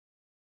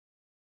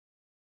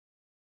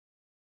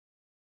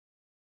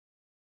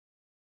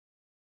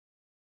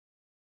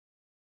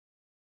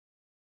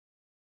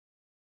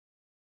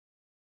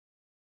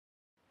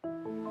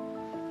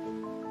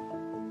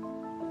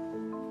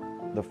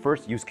The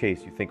first use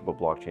case you think about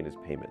blockchain is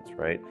payments,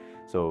 right?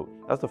 So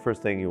that's the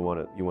first thing you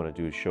want to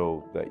do is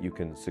show that you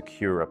can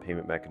secure a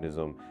payment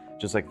mechanism,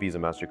 just like Visa,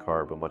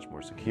 MasterCard, but much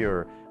more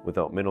secure,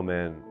 without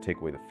middlemen,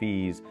 take away the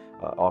fees,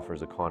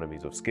 offers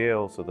economies of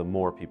scale. So the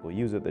more people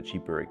use it, the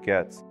cheaper it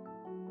gets.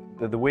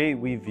 The way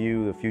we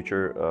view the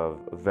future of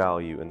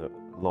value in the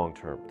long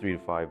term, 3 to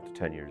 5 to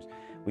 10 years,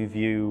 we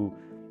view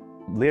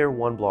layer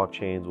 1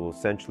 blockchains will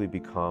essentially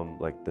become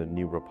like the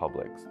new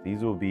republics.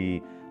 These will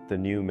be the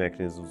new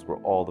mechanisms where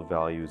all the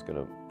value is going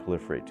to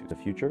proliferate to. In the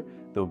future,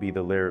 there will be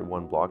the layer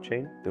 1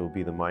 blockchain, there will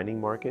be the mining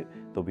market,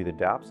 there'll be the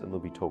dApps, and there'll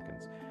be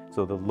tokens.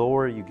 So the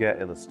lower you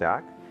get in the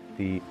stack,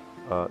 the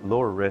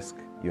lower risk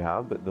you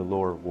have, but the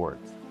lower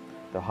rewards.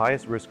 The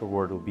highest risk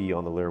reward will be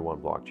on the layer 1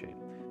 blockchain,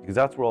 because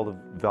that's where all the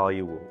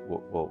value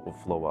will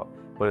flow up.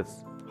 But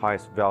it's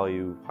highest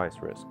value,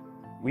 highest risk.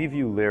 We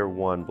view layer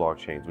 1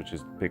 blockchains, which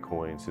is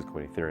Bitcoin,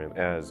 Syscoin, Ethereum,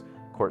 as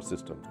court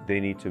systems. They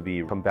need to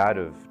be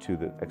combative to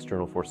the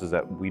external forces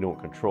that we don't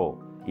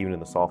control, even in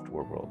the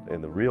software world.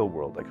 In the real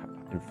world, like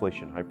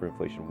inflation,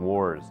 hyperinflation,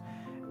 wars,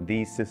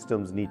 these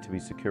systems need to be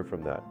secure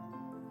from that.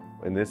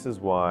 And this is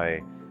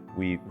why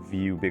we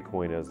view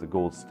Bitcoin as the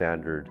gold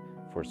standard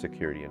for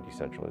security and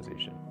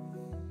decentralization.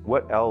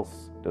 What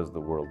else does the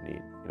world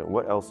need?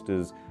 What else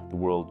does the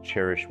world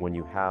cherish when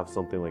you have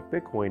something like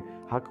Bitcoin?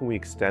 How can we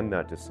extend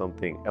that to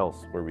something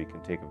else where we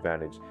can take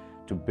advantage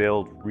to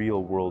build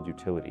real world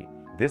utility?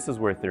 This is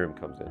where Ethereum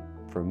comes in.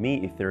 For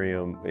me,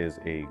 Ethereum is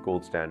a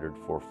gold standard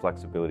for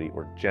flexibility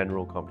or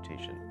general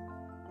computation.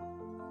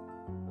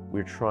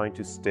 We're trying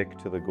to stick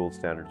to the gold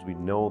standards we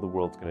know the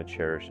world's going to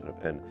cherish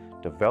and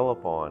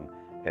develop on,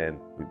 and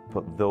we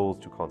put those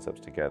two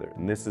concepts together.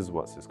 And this is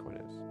what Syscoin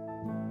is.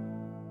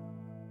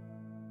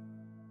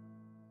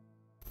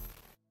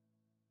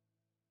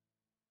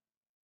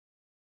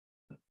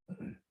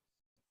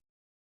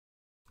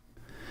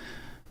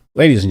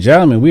 Ladies and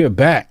gentlemen, we are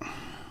back.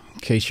 In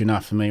case you're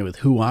not familiar with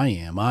who I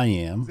am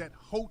that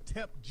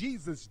Hotep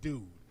Jesus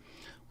dude.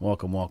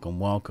 Welcome. I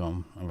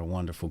have a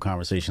wonderful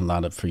conversation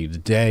lined up for you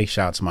today.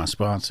 Shout out to my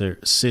sponsor,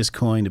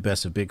 Syscoin, the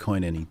best of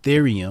Bitcoin and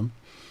Ethereum.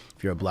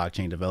 If you're a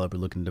blockchain developer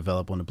looking to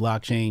develop on the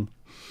blockchain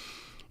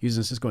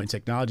using Syscoin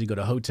technology, go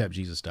to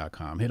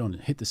hotepjesus.com.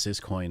 Hit the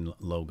Syscoin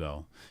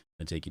logo.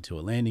 It'll take you to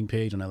a landing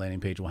page. On that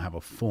landing page, we'll have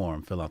a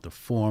form. Fill out the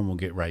form. We'll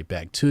get right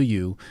back to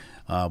you.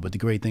 But the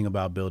great thing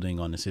about building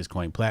on the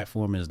Syscoin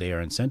platform is they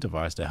are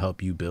incentivized to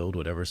help you build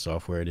whatever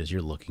software it is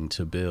you're looking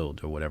to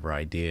build or whatever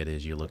idea it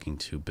is you're looking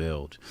to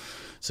build.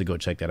 So go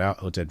check that out,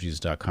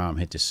 hotepjesus.com.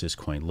 Hit the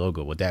Syscoin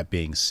logo. With that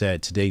being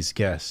said, today's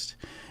guest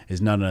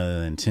is none other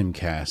than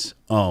Timcast's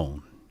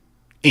own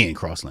Ian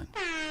Crossland.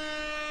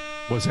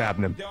 What's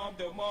happening?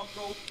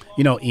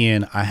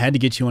 Ian, I had to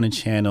get you on the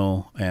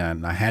channel,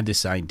 and I had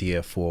this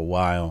idea for a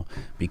while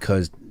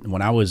because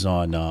when I was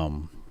on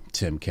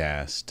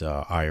Timcast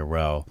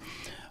IRL,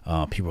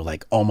 people were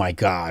like, "Oh my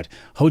God,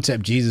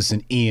 Hotep Jesus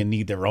and Ian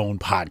need their own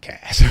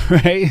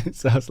podcast," right?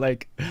 So I was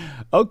like,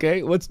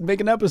 "Okay, let's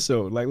make an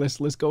episode. Like, let's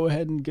go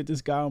ahead and get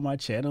this guy on my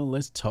channel.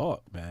 Let's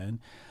talk, man."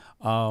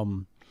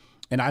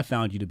 And I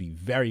found you to be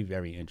very,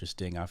 very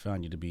interesting. I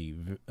found you to be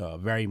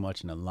very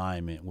much in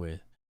alignment with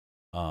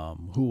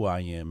who I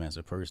am as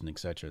a person, et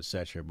cetera, et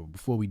cetera. But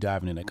before we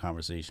dive into that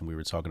conversation, we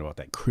were talking about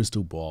that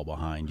crystal ball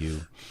behind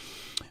you.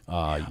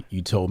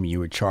 You told me you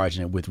were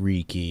charging it with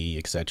Reiki,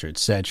 et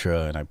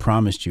cetera, and I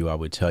promised you I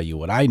would tell you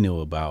what I knew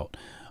about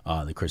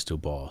the crystal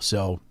ball.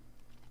 So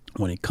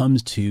when it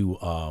comes to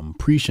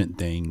prescient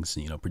things,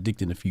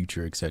 predicting the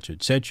future, et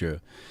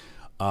cetera,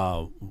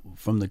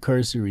 from the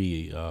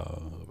cursory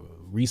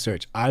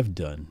research I've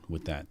done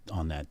with that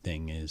on that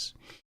thing is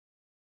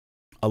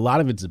a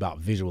lot of it's about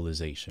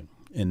visualization.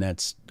 And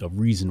that's a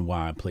reason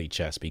why I play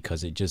chess,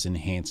 because it just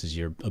enhances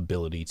your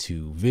ability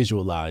to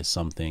visualize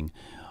something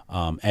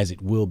as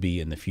it will be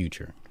in the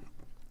future.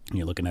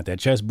 You're looking at that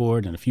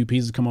chessboard and a few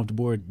pieces come off the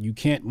board. You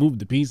can't move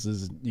the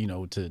pieces,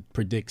 to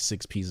predict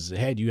 6 pieces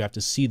ahead. You have to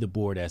see the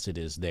board as it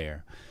is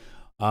there.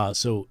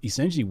 So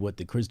essentially what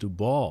the crystal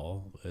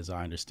ball, as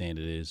I understand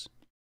it, is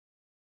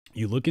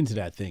you look into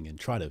that thing and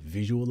try to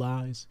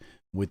visualize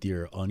with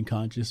your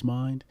unconscious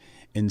mind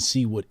and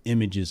see what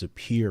images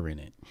appear in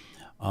it.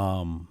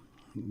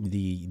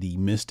 The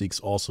mystics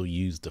also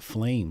use the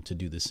flame to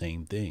do the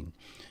same thing,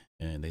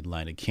 and they'd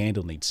light a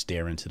candle and they'd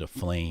stare into the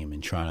flame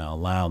and try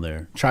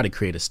to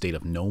create a state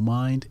of no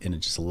mind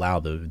and just allow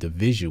the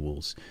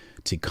visuals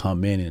to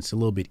come in. And it's a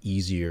little bit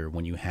easier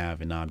when you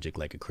have an object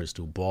like a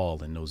crystal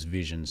ball and those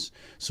visions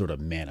sort of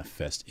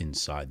manifest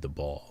inside the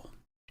ball.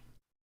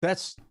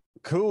 That's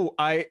cool.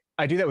 I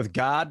do that with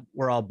God,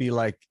 where I'll be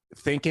like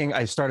thinking.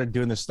 I started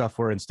doing this stuff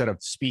where instead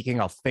of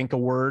speaking, I'll think a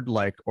word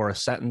or a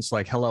sentence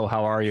like, "Hello,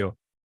 how are you?"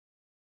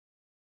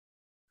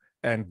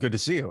 and "Good to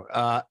see you."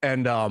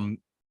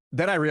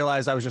 Then I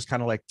realized I was just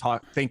kind of like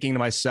thinking to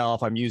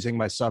myself. I'm using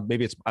my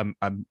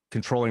I'm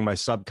controlling my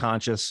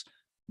subconscious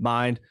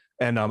mind,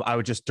 and I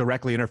would just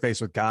directly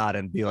interface with God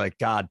and be like,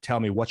 "God, tell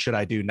me, what should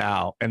I do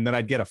now?" And then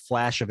I'd get a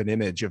flash of an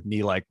image of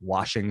me like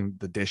washing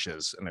the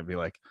dishes, and I'd be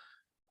like,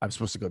 I'm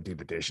supposed to go do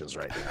the dishes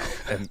right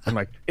now. And I'm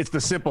like, it's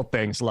the simple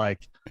things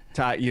like,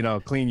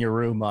 clean your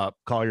room up,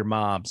 call your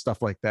mom,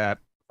 stuff like that.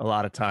 A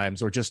lot of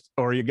times, I'll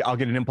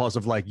get an impulse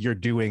of like, you're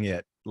doing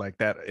it like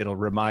that. It'll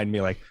remind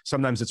me, like,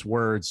 sometimes it's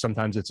words,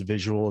 sometimes it's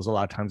visuals, a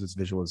lot of times it's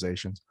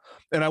visualizations.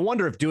 And I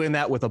wonder if doing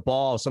that with a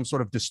ball, some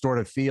sort of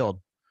distorted field,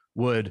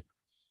 would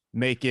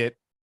make it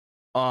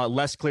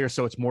less clear,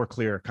 so it's more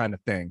clear, kind of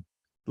thing.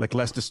 Like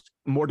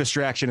more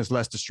distraction is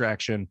less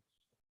distraction.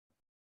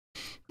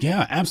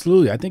 Yeah,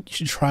 absolutely. I think you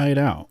should try it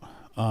out.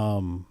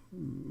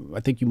 I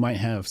think you might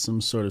have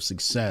some sort of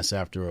success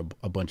after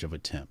a bunch of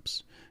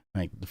attempts.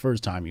 Like the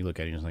first time you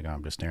look at it, it's like, oh,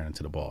 I'm just staring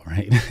into the ball,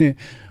 right?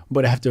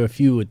 But after a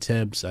few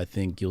attempts, I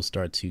think you'll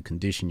start to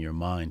condition your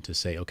mind to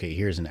say, okay,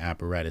 here's an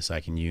apparatus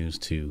I can use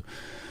to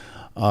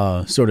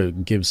sort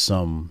of give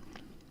some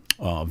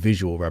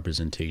visual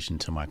representation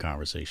to my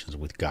conversations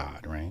with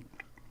God, right?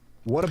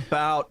 What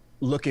about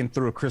looking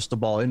through a crystal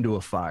ball into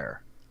a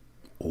fire?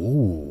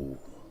 Ooh.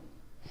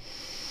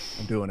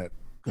 I'm doing it.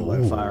 We'll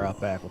light a fire out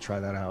back. We'll try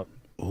that out.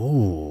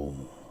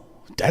 Ooh,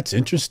 that's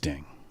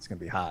interesting. It's gonna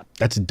be hot.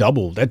 That's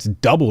double the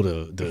double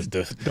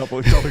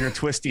your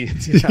twisty.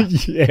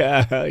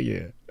 Yeah.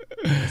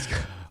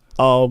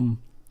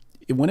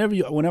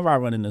 Whenever I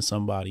run into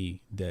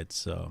somebody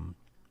that's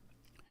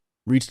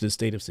reached a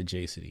state of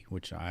sagacity,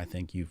 which I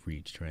think you've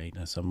reached, right,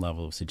 at some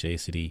level of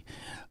sagacity,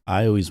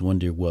 I always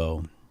wonder,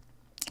 well,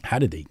 how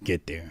did they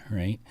get there,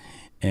 right?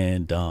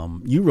 And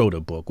you wrote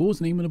a book. What was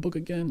the name of the book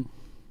again?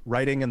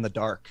 Writing in the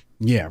Dark.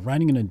 Yeah,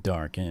 Writing in the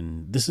Dark.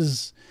 And this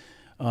is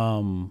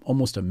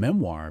almost a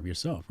memoir of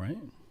yourself, right?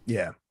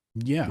 Yeah.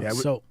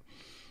 So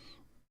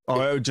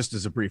just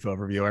as a brief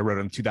overview, I wrote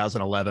it in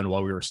 2011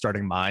 while we were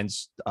starting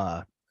Minds,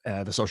 the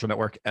social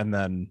network. And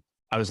then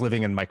I was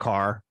living in my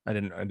car. I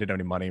didn't have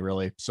any money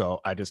really.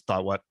 So I just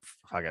thought,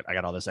 I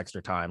got all this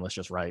extra time. Let's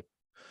just write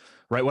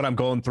what I'm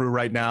going through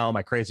right now,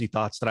 my crazy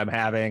thoughts that I'm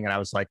having. And I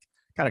was like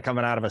kind of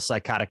coming out of a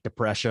psychotic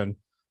depression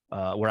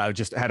where I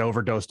just had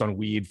overdosed on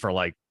weed for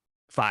like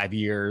 5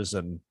 years.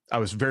 And I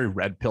was very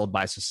red pilled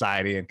by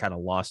society and kind of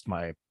lost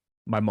my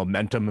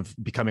momentum of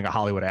becoming a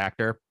Hollywood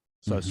actor.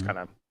 So it's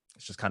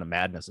just kind of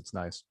madness. It's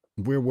nice.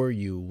 Where were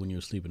you when you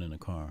were sleeping in a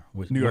car?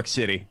 New York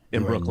City,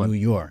 in Brooklyn. New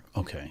York.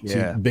 Okay.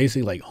 Yeah. So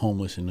basically like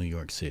homeless in New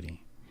York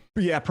City.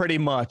 Yeah, pretty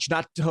much.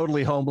 Not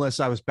totally homeless.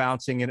 I was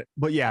bouncing in it,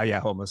 but yeah,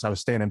 homeless. I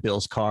was staying in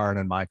Bill's car and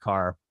in my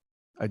car.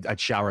 I'd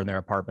shower in their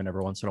apartment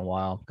every once in a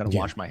while. Kind of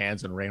wash my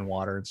hands in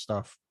rainwater and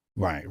stuff.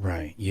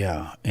 Right.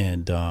 Yeah.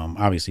 And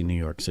obviously New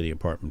York City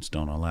apartments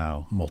don't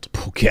allow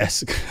multiple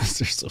guests because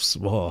they're so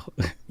small.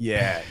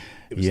 Yeah.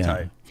 It was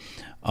tight.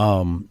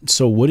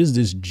 So what is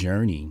this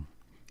journey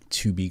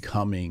to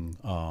becoming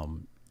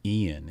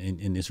Ian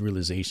in this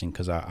realization?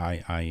 Because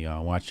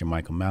I watched your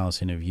Michael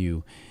Malice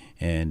interview,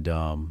 and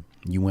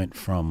you went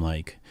from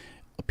like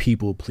a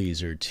people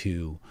pleaser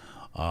to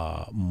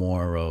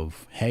more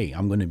of, hey,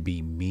 I'm gonna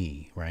be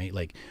me, right?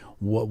 Like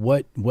what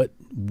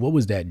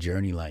was that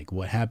journey like?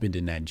 What happened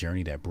in that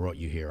journey that brought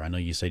you here? I know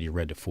you said you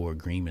read the 4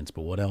 Agreements,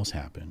 but what else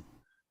happened?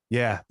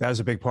 Yeah, that was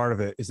a big part of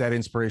it, is that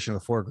inspiration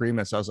of the 4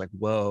 Agreements. I was like,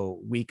 whoa,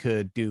 we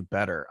could do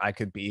better. I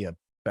could be a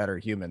better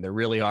human. There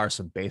really are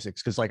some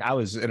basics. Cause like I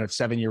was in a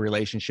 7-year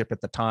relationship at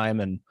the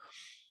time, and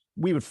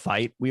we would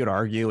fight, we would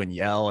argue and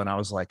yell. And I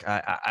was like,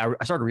 I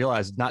started to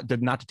realize not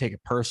to take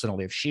it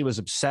personally. If she was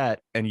upset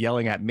and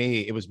yelling at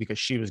me, it was because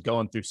she was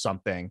going through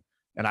something.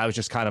 And I was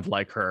just kind of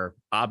like her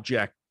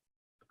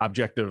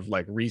objective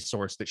like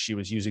resource that she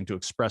was using to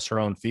express her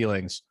own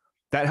feelings.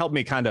 That helped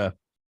me kind of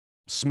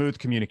smooth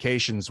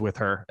communications with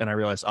her. And I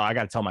realized, I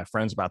got to tell my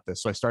friends about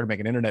this. So I started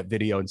making an internet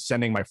video and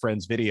sending my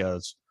friends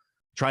videos,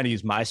 trying to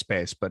use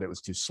MySpace, but it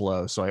was too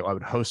slow. So I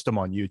would host them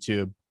on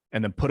YouTube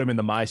and then put them in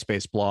the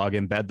MySpace blog,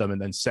 embed them,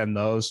 and then send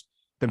those.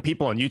 Then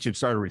people on YouTube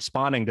started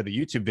responding to the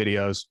YouTube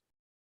videos.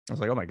 I was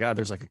like, oh my God,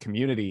 there's like a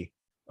community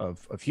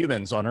of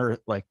humans on Earth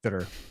like that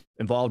are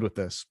involved with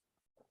this.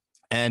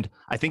 And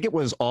I think it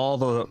was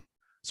so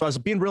I was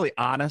being really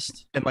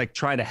honest and like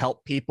trying to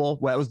help people.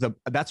 Well,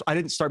 I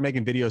didn't start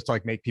making videos to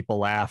like make people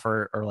laugh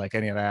or like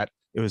any of that.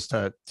 It was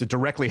to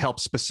directly help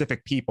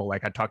specific people.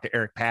 Like I talked to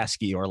Eric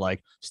Paskey or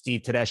like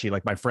Steve Tedeschi,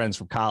 like my friends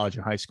from college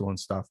and high school and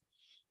stuff.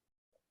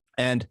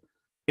 And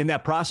in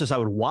that process, I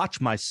would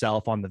watch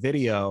myself on the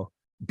video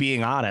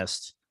being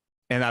honest,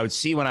 and I would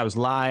see when I was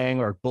lying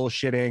or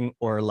bullshitting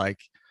or like,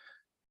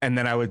 and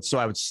then I would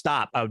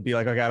stop. I would be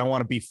like, okay, I don't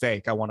want to be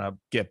fake. I want to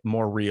get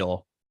more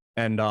real.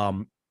 And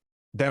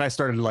then I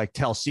started to like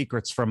tell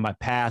secrets from my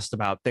past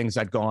about things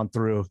I'd gone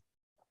through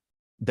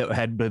that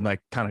had been like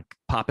kind of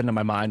pop into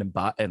my mind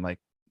and like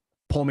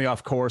pull me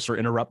off course or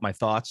interrupt my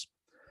thoughts.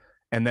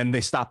 And then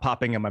they stopped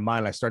popping in my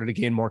mind. I started to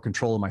gain more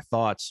control of my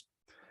thoughts.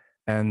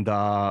 And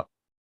I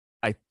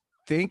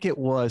think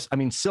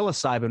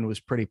psilocybin was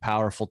pretty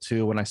powerful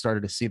too, when I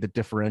started to see the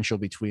differential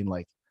between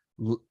like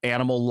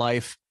animal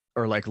life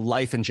or like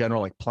life in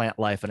general, like plant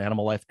life and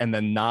animal life, and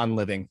then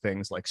non-living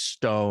things like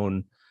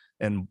stone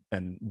and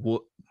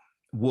wood,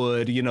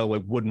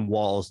 like wooden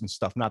walls and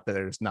stuff. Not that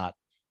there's not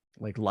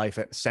like life,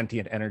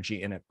 sentient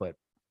energy in it, but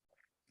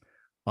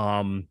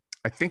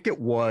I think it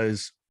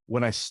was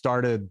when I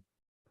started,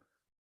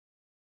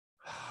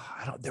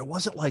 there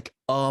wasn't like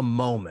a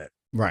moment.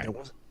 Right.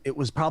 It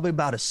was probably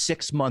about a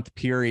 6-month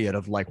period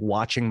of like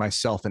watching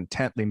myself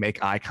intently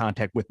make eye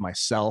contact with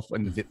myself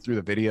and through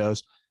the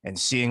videos and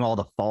seeing all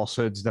the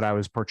falsehoods that I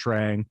was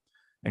portraying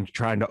and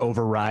trying to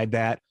override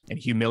that and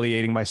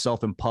humiliating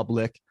myself in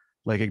public,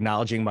 like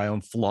acknowledging my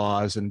own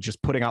flaws and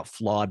just putting out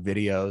flawed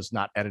videos,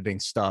 not editing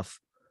stuff.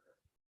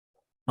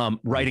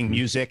 Writing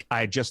music.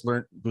 I just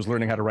was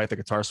learning how to write the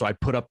guitar. So I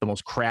put up the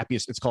most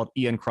crappiest, it's called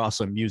Ian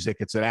Crossland Music.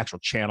 It's an actual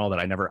channel that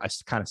I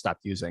kind of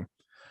stopped using.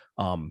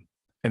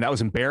 And that was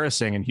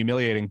embarrassing and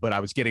humiliating, but I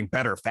was getting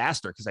better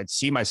faster because I'd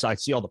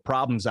see all the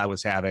problems I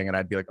was having. And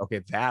I'd be like,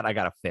 okay, that I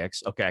got to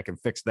fix. Okay. I can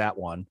fix that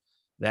one.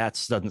 That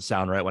doesn't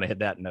sound right when I hit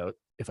that note.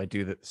 If I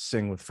do that,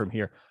 sing with from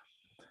here.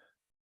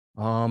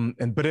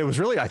 But it was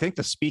really, I think,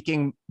 the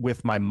speaking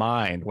with my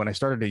mind when I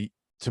started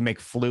to make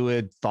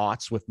fluid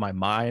thoughts with my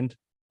mind.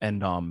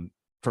 And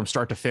from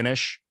start to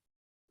finish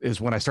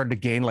is when I started to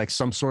gain like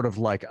some sort of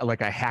like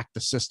I hacked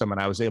the system and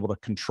I was able to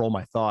control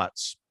my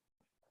thoughts.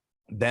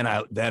 Then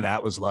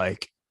that was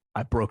like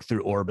I broke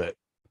through orbit.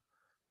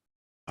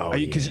 Oh,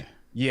 yeah.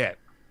 Yeah.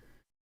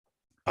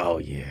 Oh,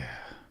 yeah.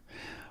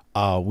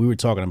 We were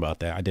talking about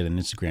that. I did an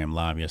Instagram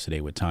live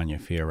yesterday with Tanya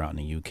Fear out in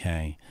the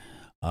UK.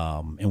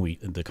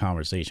 And the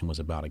conversation was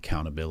about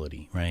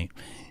accountability, right?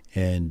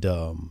 And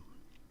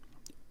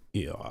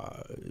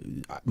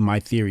my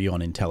theory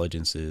on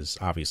intelligence is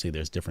obviously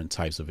there's different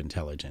types of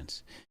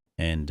intelligence.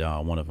 And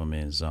one of them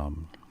is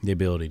the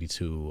ability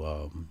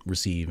to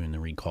receive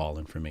and recall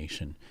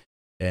information.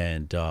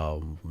 And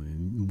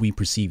we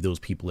perceive those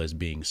people as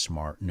being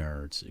smart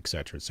nerds, et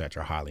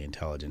cetera, highly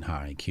intelligent,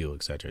 high IQ,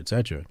 et cetera, et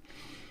cetera.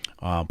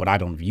 But I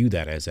don't view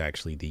that as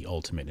actually the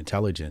ultimate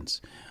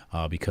intelligence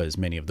because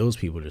many of those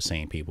people are the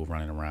same people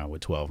running around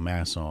with 12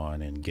 masks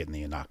on and getting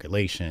the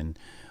inoculation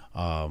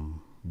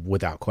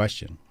without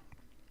question.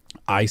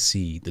 I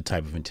see the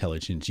type of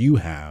intelligence you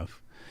have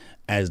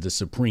as the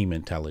supreme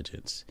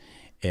intelligence.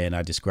 And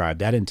I describe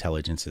that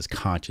intelligence as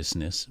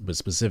consciousness, but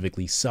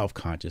specifically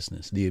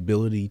self-consciousness, the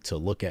ability to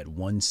look at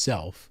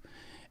oneself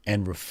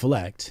and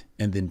reflect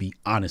and then be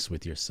honest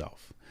with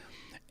yourself.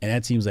 And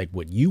that seems like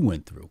what you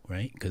went through,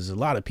 right? Because there's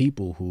a lot of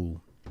people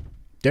who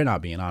they're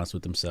not being honest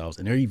with themselves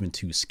and they're even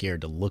too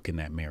scared to look in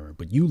that mirror.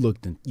 But you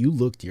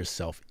looked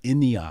yourself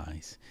in the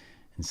eyes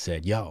and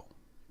said, yo,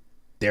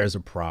 there's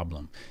a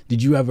problem.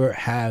 Did you ever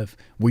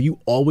were you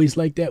always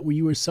like that where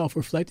you were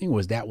self-reflecting? Or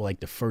was that like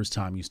the first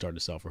time you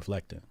started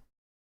self-reflecting?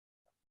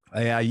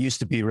 I used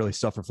to be really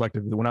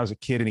self-reflective. When I was a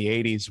kid in the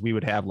 80s, we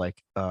would have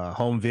like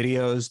home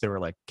videos. They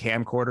were like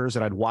camcorders,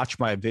 and I'd watch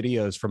my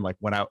videos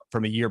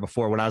from a year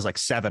before when I was like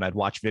 7. I'd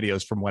watch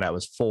videos from when I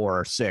was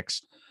 4 or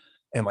 6,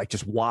 and like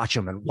just watch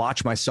them and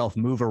watch myself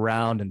move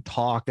around and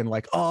talk. And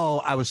like,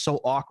 oh, I was so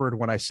awkward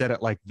when I said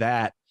it like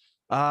that.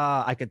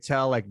 I could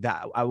tell like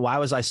that. Why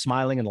was I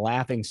smiling and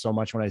laughing so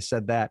much when I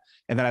said that?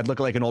 And then I'd look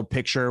at like an old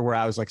picture where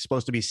I was like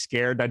supposed to be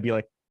scared. I'd be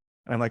like,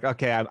 I'm like,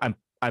 okay,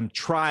 I'm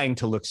trying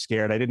to look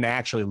scared. I didn't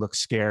actually look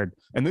scared.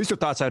 And these are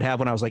thoughts I'd have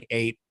when I was like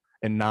 8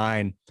 and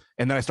 9.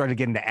 And then I started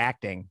getting into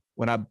acting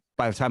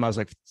by the time I was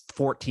like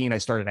 14, I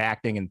started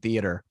acting in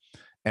theater.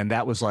 And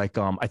that was like,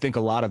 I think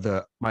a lot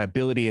of my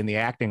ability in the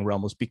acting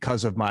realm was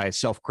because of my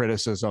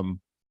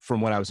self-criticism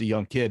from when I was a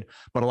young kid.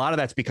 But a lot of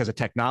that's because of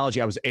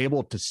technology. I was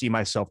able to see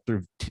myself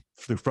through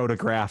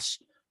photographs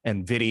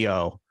and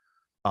video.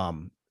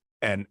 And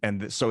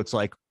so it's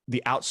like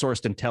the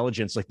outsourced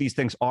intelligence, like these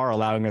things are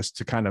allowing us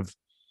to kind of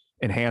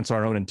enhance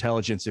our own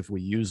intelligence if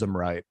we use them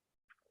right.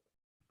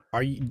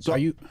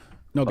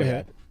 No, go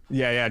ahead.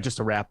 Yeah. Just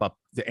to wrap up,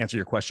 to answer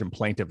your question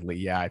plaintively.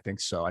 Yeah, I think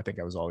so. I think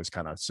I was always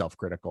kind of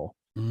self-critical.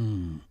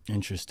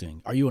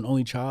 Interesting. Are you an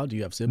only child? Do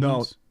you have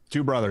siblings? No,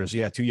 2 brothers.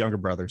 Yeah. 2 younger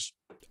brothers.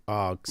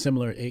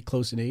 Similar,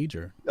 close in age,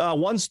 or?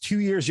 One's 2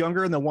 years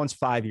younger and the one's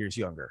 5 years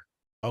younger.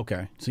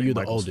 Okay. So you're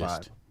the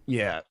oldest. 5.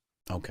 Yeah.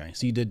 Okay.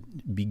 So you did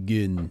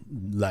begin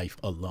life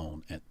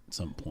alone at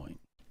some point.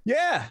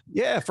 Yeah.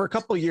 For a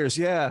couple of years.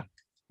 Yeah.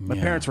 My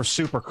parents were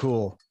super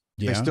cool.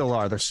 Yeah. They still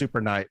are. They're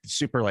super nice,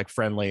 super like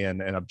friendly and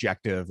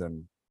objective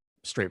and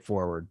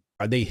straightforward.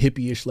 Are they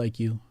hippie-ish like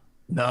you?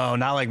 No,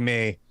 not like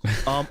me.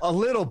 A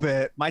little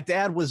bit. My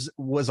dad was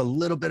a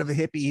little bit of a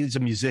hippie. He was a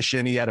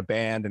musician. He had a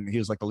band and he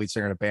was like the lead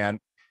singer in a band.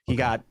 He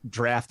got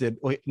drafted,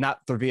 not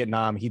for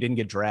Vietnam. He didn't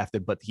get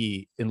drafted, but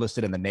he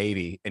enlisted in the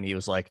Navy. And he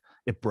was like,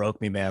 it broke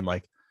me, man.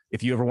 Like,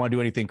 if you ever want to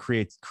do anything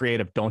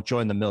creative, don't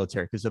join the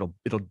military because it'll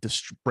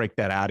just break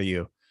that out of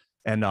you.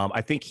 And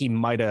I think he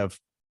might have,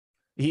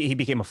 he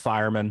became a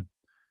fireman.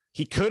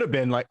 He could have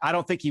been like, I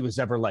don't think he was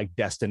ever like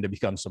destined to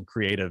become some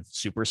creative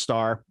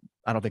superstar.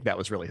 I don't think that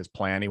was really his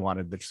plan. He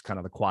wanted just kind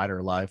of the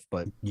quieter life,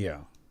 but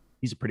yeah,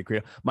 he's a pretty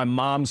creative. My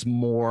mom's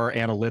more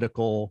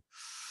analytical.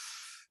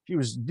 She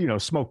was,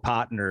 smoked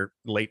pot in her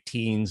late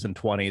teens and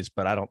 20s,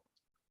 but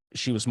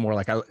she was more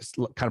like kind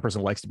of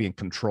person who likes to be in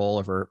control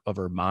of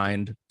her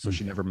mind. So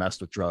she never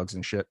messed with drugs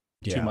and shit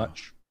too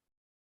much.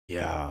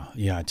 Yeah.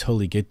 I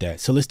totally get that.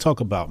 So let's talk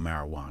about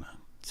marijuana.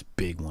 It's a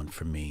big one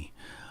for me.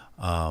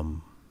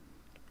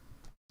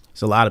 So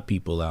There's a lot of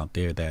people out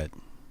there that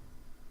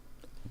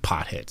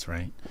potheads,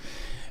 right?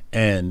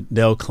 And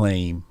they'll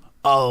claim,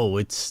 oh,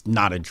 it's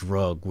not a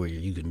drug where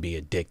you can be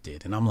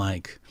addicted. And I'm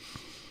like,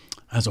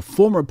 as a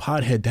former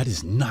pothead, that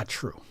is not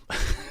true.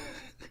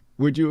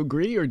 Would you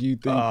agree, or do you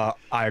think?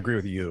 I agree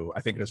with you.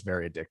 I think it is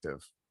very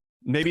addictive.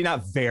 Maybe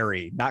not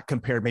very, not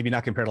compared, maybe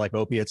not compared to like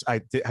opiates.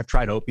 Have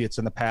tried opiates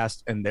in the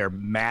past, and they're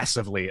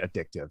massively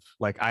addictive.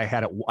 Like I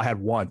had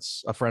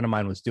once, a friend of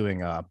mine was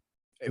doing,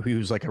 he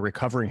was like a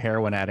recovering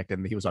heroin addict,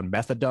 and he was on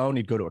methadone.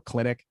 He'd go to a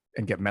clinic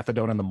and get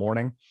methadone in the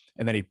morning,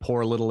 and then he'd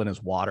pour a little in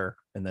his water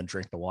and then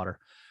drink the water.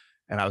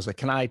 And I was like,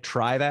 can I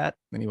try that?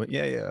 And he went,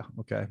 yeah,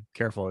 okay,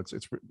 careful. It's,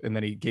 and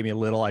then he gave me a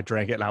little, I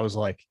drank it, and I was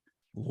like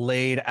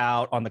laid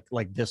out on the,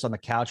 like this on the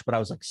couch, but I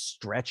was like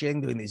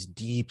stretching, doing these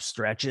deep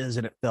stretches,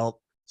 and it felt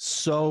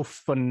so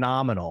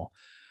phenomenal.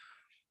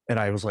 And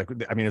I was like,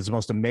 I mean, it's the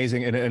most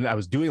amazing. And I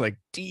was doing like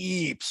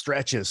deep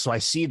stretches. So I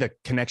see the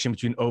connection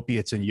between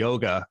opiates and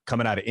yoga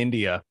coming out of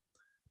India.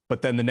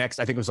 But then the next,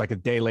 I think it was like a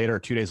day later or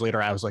 2 days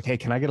later, I was like, hey,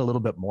 can I get a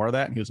little bit more of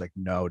that? And he was like,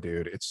 no,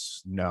 dude,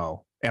 it's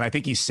no. And I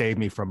think he saved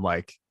me from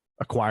like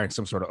acquiring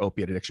some sort of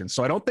opiate addiction.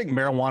 So I don't think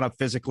marijuana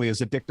physically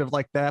is addictive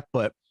like that,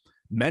 but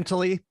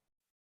mentally,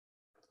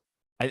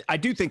 I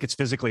do think it's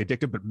physically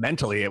addictive, but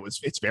mentally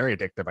it's very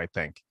addictive, I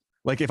think.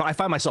 Like if I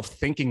find myself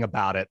thinking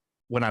about it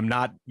when I'm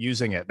not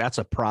using it, that's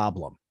a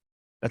problem.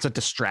 That's a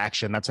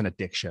distraction. That's an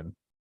addiction.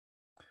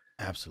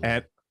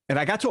 Absolutely. And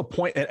I got to a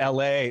point at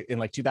LA in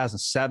like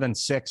 2007,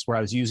 6, where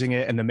I was using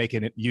it and then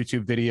making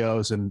YouTube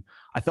videos. And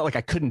I felt like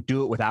I couldn't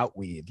do it without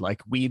weed.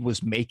 Like weed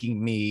was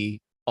making me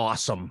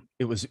awesome.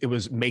 It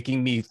was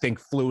making me think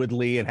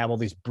fluidly and have all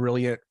these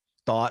brilliant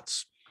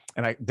thoughts.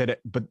 And I did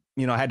it, but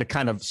you know, I had to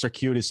kind of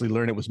circuitously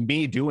learn it was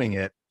me doing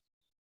it.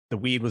 The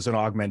weed was an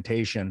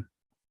augmentation.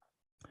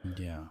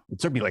 Yeah. It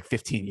took me like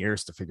 15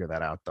 years to figure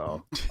that out,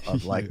 though.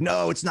 Of like,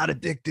 no, it's not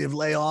addictive.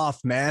 Lay off,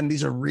 man.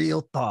 These are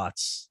real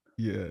thoughts.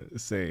 Yeah,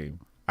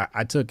 same.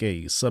 I took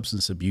a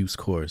substance abuse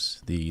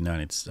course. The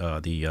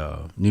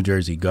New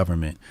Jersey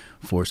government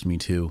forced me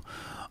to,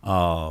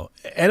 and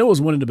it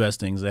was one of the best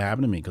things that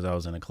happened to me because I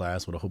was in a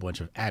class with a whole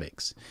bunch of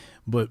addicts.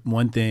 But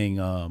one thing,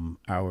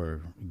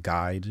 our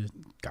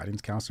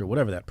guidance counselor,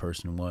 whatever that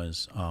person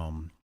was,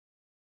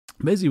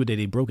 basically what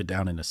they broke it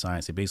down into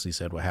science. They basically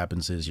said what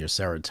happens is your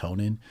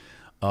serotonin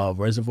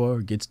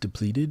reservoir gets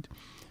depleted,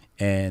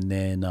 and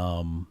then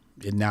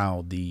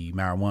now the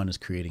marijuana is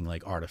creating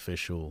like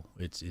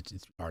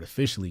it's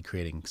artificially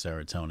creating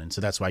serotonin.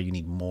 So that's why you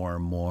need more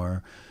and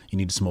more. You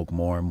need to smoke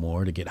more and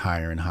more to get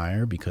higher and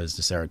higher because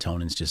the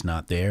serotonin's just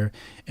not there.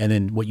 And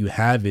then what you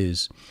have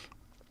is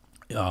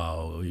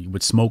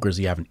with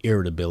smokers, you have an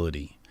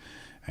irritability.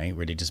 Right,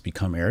 where they just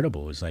become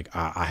irritable. It's like,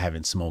 I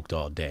haven't smoked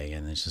all day.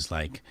 And it's just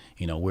like,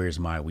 you know, where's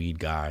my weed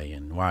guy?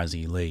 And why is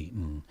he late?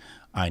 And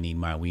I need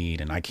my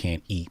weed and I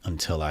can't eat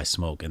until I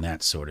smoke and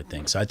that sort of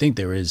thing. So I think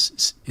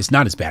it's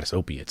not as bad as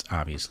opiates,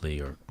 obviously,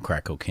 or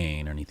crack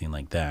cocaine or anything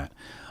like that.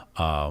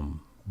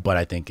 But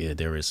I think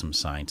there is some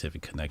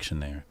scientific connection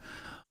there.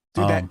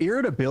 Dude, that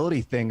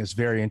irritability thing is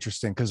very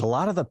interesting because a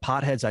lot of the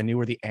potheads I knew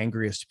were the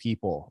angriest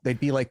people. They'd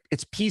be like,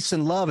 it's peace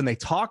and love. And they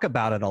talk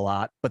about it a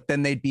lot, but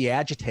then they'd be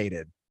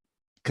agitated.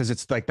 Because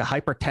it's like the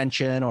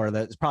hypertension or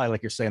it's probably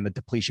like you're saying, the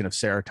depletion of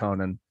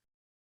serotonin.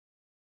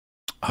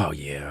 Oh,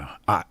 yeah.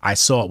 I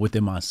saw it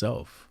within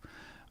myself,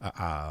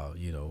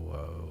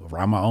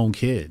 around my own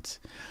kids.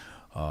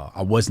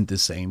 I wasn't the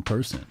same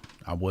person.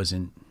 I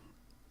wasn't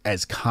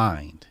as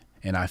kind.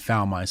 And I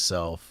found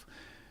myself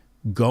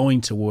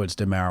going towards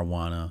the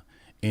marijuana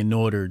in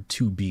order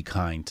to be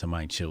kind to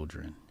my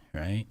children,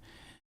 right?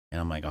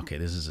 And I'm like, okay,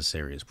 this is a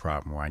serious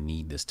problem where I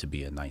need this to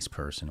be a nice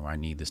person, where I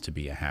need this to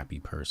be a happy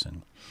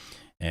person.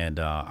 And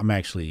I'm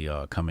actually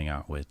coming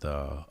out with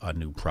a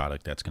new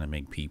product that's going to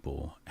make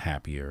people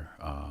happier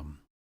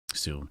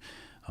soon.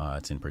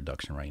 It's in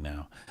production right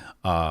now.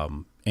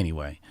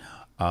 Anyway,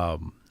 my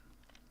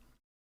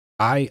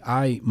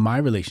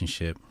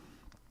relationship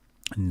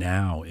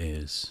now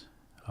is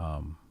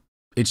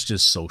it's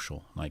just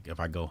social. Like if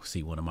I go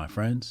see one of my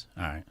friends,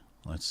 all right,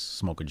 let's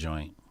smoke a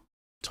joint,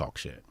 talk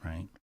shit,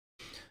 right?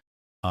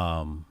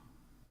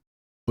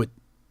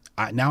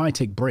 But now I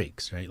take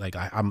breaks, right? Like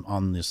I'm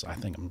on this, I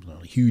think I'm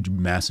on a huge,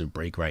 massive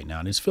break right now.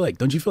 And I just feel like,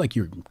 don't you feel like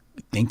you're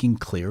thinking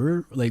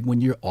clearer, like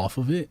when you're off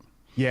of it?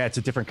 Yeah, it's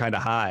a different kind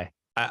of high.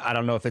 I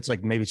don't know if it's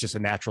like, maybe it's just a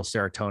natural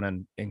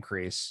serotonin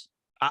increase.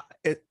 I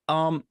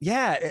don't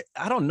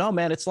know,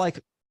 man. It's almost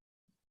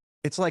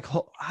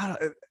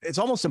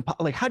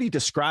like, how do you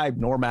describe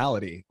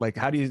normality? Like,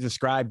 how do you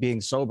describe being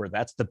sober?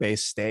 That's the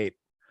base state.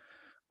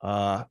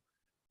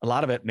 A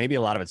lot of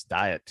it's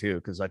diet too,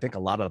 because I think a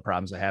lot of the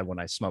problems I had when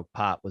I smoked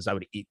pot was I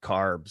would eat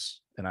carbs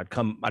and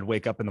I'd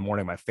wake up in the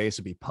morning, my face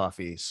would be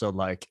puffy. So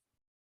like,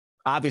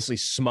 obviously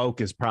smoke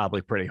is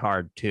probably pretty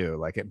hard too.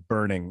 Like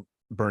burning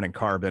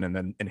carbon and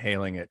then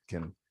inhaling it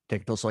can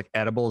take those like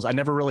edibles. I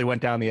never really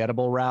went down the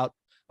edible route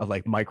of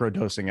like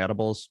microdosing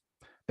edibles.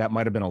 That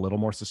might've been a little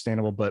more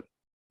sustainable, but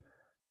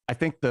I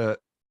think I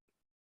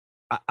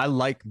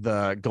like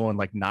the going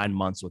like 9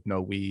 months with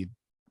no weed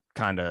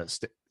kind of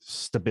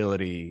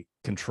stability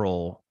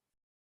control.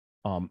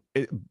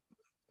 It,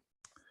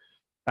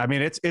 I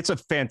mean, it's a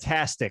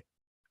fantastic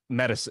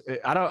medicine.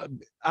 I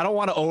don't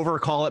want to over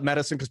call it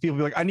medicine because people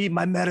be like, I need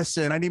my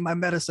medicine. I need my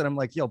medicine. I'm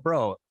like, yo,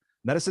 bro,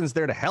 medicine's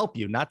there to help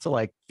you, not to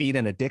like feed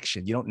an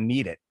addiction. You don't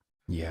need it.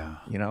 Yeah.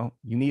 You know,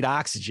 you need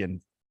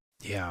oxygen.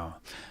 Yeah.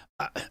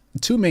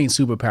 Two main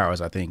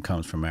superpowers I think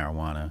comes from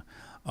marijuana.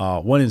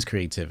 One is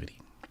creativity.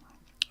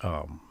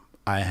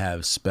 I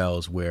have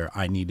spells where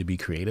I need to be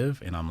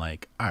creative and I'm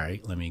like, all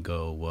right, let me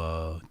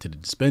go to the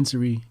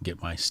dispensary,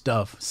 get my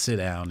stuff, sit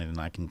down, and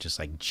I can just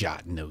like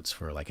jot notes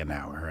for like an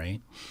hour,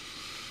 right?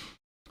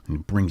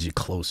 And it brings you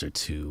closer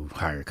to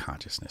higher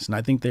consciousness. And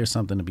I think there's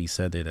something to be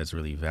said there that's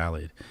really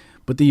valid.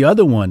 But the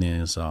other one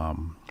is, I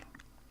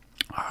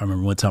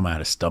remember one time I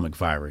had a stomach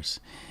virus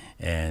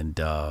and,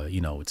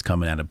 it's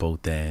coming out of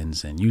both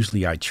ends. And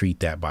usually I treat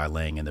that by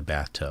laying in the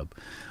bathtub.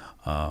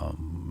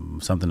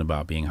 Something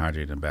about being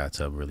hydrated in a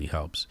bathtub really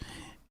helps.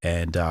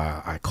 And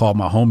I called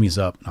my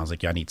homies up and I was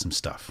like, I need some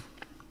stuff.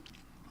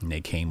 And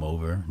they came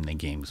over and they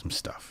gave me some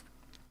stuff.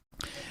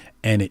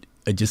 And it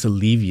just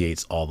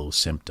alleviates all those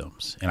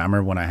symptoms. And I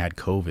remember when I had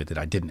COVID that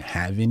I didn't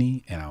have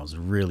any and I was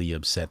really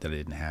upset that I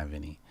didn't have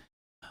any.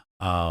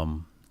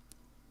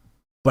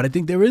 But I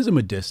think there is a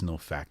medicinal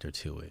factor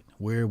to it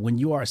where when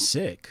you are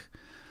sick,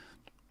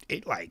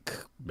 it like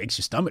makes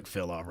your stomach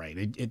feel all right.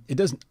 It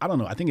doesn't, I don't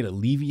know. I think it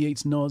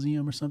alleviates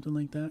nauseum or something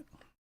like that.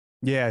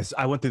 Yes,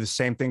 I went through the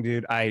same thing,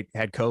 dude. I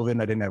had COVID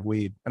and I didn't have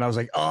weed. And I was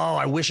like, oh,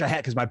 I wish I had,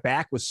 because my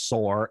back was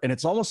sore. And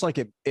it's almost like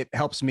it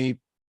helps me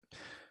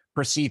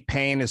perceive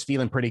pain as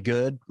feeling pretty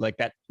good. Like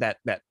that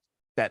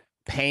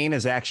pain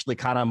is actually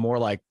kind of more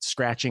like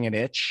scratching an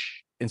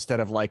itch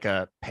instead of like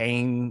a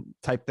pain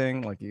type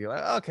thing. Like you're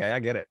like, okay, I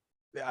get it.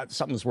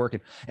 Something's working.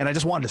 And I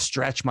just wanted to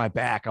stretch my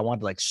back. I wanted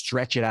to like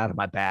stretch it out of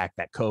my back.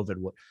 That COVID,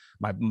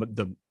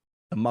 the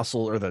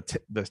muscle or the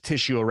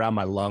tissue around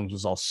my lungs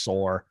was all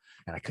sore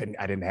and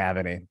I didn't have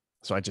any.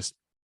 So I just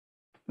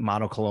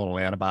monoclonal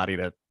antibody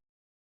to,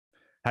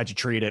 how'd you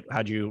treat it?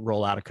 How'd you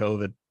roll out of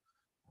COVID?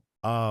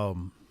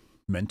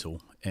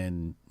 Mental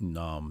and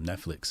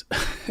Netflix.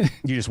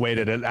 You just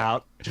waited it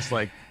out, just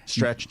like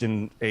stretched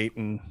and ate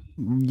and.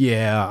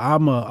 Yeah,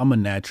 I'm a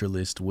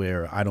naturalist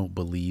where I don't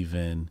believe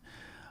in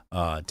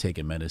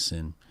taking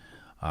medicine.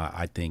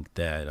 I think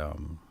that,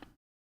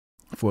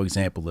 for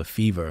example, a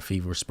fever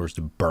is supposed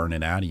to burn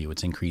it out of you.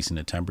 It's increasing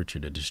the temperature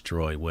to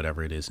destroy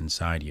whatever it is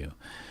inside you,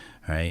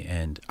 right?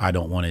 And I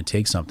don't want to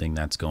take something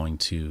that's going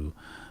to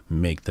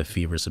make the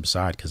fever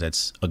subside because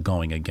that's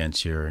going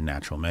against your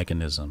natural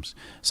mechanisms.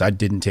 So I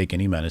didn't take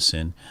any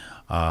medicine,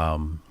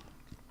 and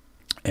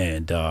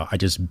I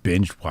just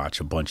binge watch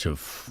a bunch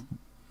of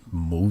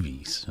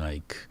movies.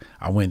 Like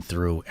I went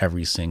through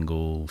every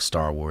single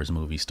Star Wars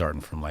movie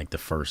starting from like the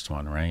first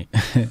one, right?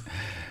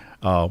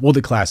 Well,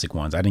 the classic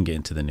ones. I didn't get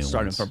into the new ones.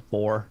 Starting from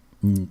 4.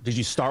 Did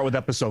you start with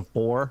episode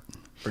 4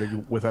 or did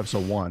you with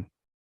episode 1?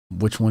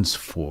 Which one's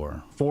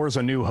 4? 4 is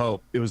A New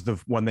Hope. It was the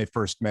one they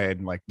first made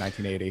in like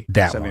 1980.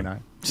 That 79.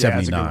 One.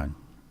 79.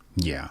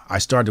 Yeah. I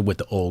started with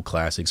the old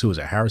classics. Who was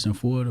it? Harrison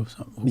Ford or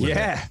something?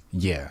 Yeah.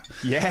 Yeah.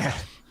 Yeah.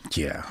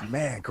 Yeah.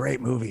 Man,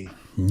 great movie.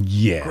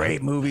 Yeah.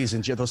 Great movies.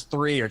 And those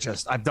 3 are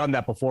just, I've done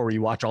that before where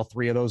you watch all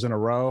 3 of those in a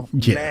row.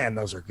 Yeah. Man,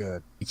 those are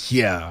good.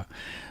 Yeah.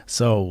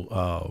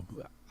 So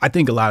I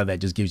think a lot of that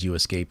just gives you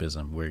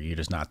escapism where you're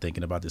just not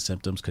thinking about the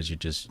symptoms because you're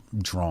just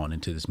drawn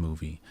into this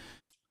movie.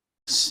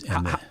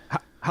 And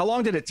how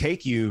long did it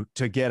take you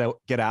to get out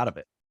of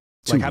it?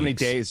 Like how many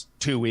days?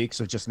 2 weeks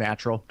of just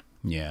natural?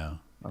 Yeah.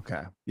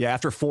 Okay. Yeah.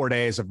 After 4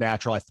 days of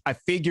natural, I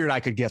figured I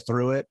could get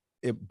through it.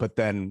 But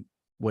then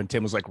when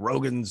Tim was like,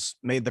 Rogan's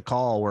made the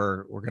call,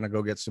 we're going to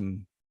go get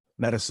some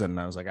medicine.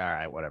 I was like, all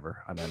right,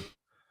 whatever. I'm in.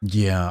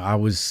 Yeah. I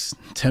was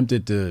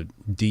tempted to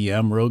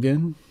DM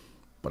Rogan,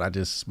 but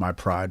my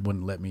pride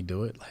wouldn't let me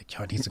do it. Like,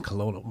 y'all need some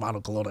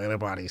monoclonal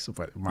antibodies.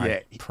 But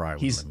my pride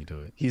wouldn't let me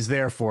do it. He's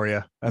there for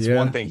you. That's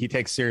one thing he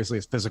takes seriously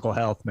is physical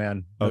health,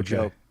 man. No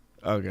joke.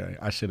 Okay.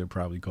 I should have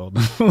probably called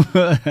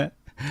him.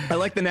 I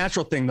like the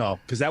natural thing though,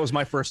 because that was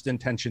my first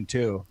intention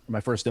too. My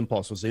first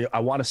impulse was I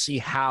want to see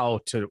how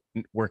to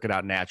work it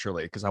out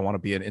naturally because I want to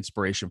be an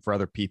inspiration for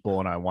other people.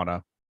 And I want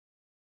to,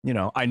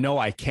 I know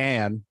I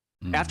can.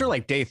 After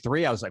like day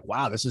 3, I was like,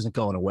 wow, this isn't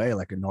going away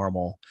like a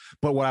normal.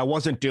 But what I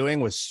wasn't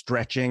doing was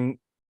stretching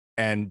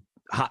and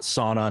hot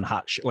sauna and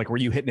like, were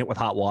you hitting it with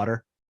hot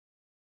water?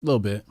 A little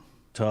bit.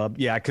 Tub.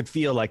 Yeah. I could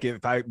feel like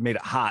if I made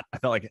it hot, I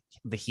felt like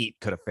the heat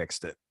could have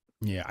fixed it.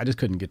 Yeah. I just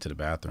couldn't get to the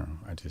bathroom.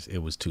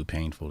 It was too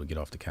painful to get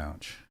off the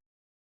couch.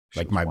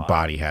 Like my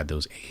body had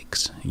those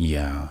aches.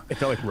 Yeah. It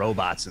felt like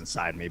robots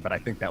inside me, but I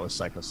think that was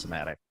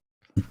psychosomatic.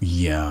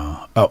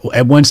 Yeah.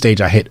 At one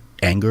stage I hit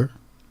anger.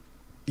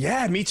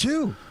 Yeah. Me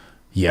too.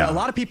 Yeah. A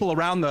lot of people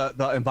around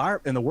the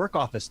environment in the work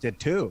office did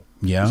too.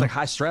 Yeah. It was like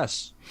high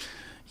stress.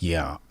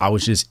 Yeah. I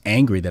was just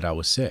angry that I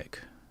was sick.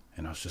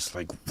 And I was just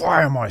like,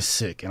 why am I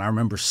sick? And I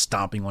remember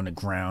stomping on the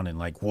ground and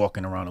like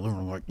walking around the living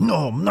room like,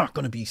 no, I'm not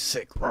going to be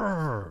sick.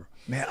 Arr.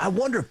 Man, I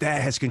wonder if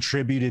that has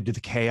contributed to the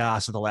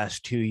chaos of the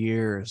last 2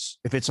 years.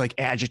 If it's like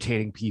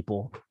agitating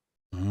people.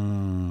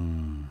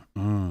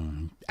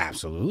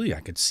 Absolutely. I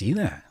could see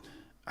that.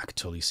 I could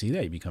totally see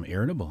that. You become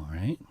irritable,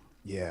 right?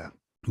 Yeah.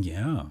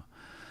 Yeah.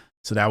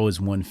 So that was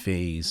one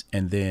phase.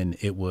 And then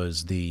it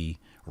was the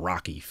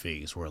Rocky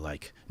phase where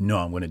like, no,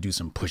 I'm going to do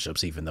some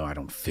push-ups even though I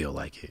don't feel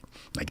like it.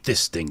 Like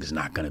this thing's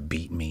not going to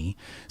beat me.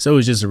 So it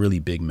was just a really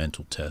big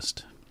mental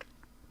test.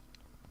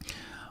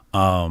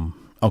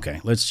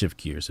 Okay, let's shift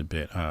gears a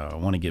bit. I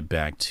want to get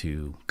back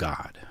to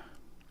God.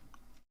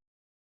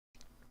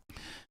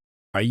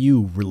 Are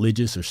you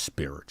religious or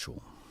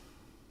spiritual?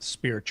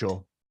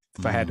 Spiritual.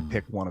 If I had to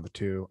pick one of the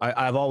two,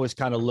 I've always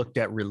kind of looked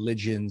at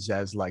religions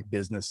as like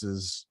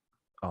businesses.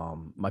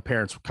 My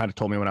parents kind of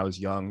told me when I was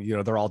young, you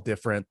know, they're all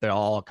different. They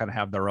all kind of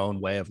have their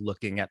own way of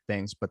looking at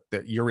things, but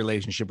your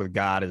relationship with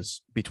God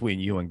is between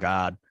you and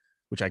God,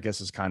 which I guess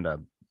is kind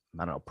of,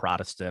 I don't know,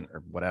 Protestant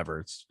or whatever.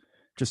 It's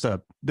just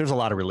there's a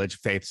lot of religious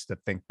faiths that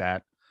think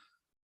that.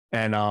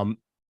 And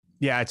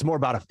yeah, it's more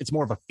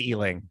of a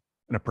feeling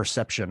and a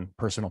perception,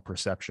 personal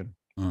perception.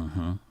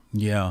 Mm-hmm.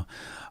 Yeah,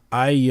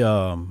 I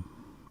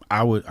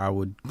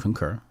would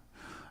concur.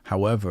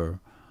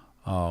 However,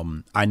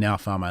 I now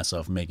find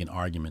myself making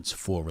arguments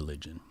for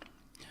religion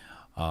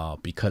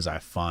because I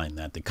find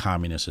that the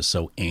communists are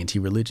so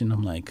anti-religion.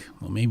 I'm like,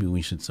 well, maybe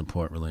we should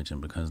support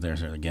religion because they're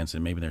against it.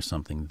 Maybe there's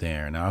something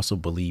there. And I also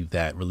believe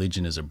that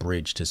religion is a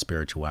bridge to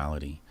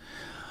spirituality.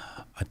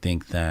 I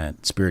think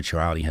that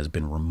spirituality has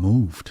been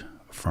removed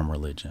from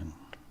religion.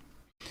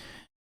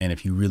 And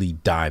if you really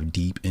dive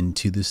deep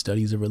into the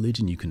studies of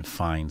religion, you can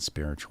find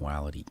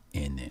spirituality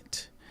in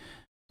it.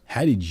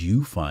 How did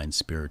you find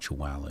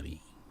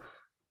spirituality?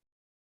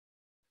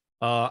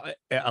 A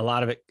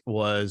lot of it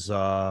was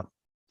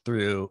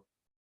through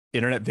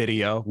internet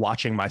video,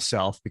 watching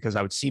myself, because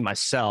I would see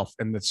myself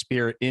and the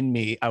spirit in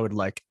me. I would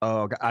like,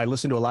 I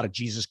listened to a lot of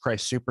Jesus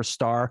Christ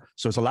Superstar.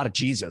 So it's a lot of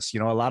Jesus,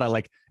 you know, a lot of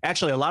like,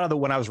 actually a lot of the,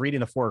 when I was reading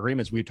the Four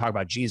Agreements, we would talk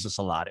about Jesus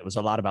a lot. It was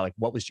a lot about like,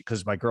 what was,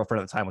 because my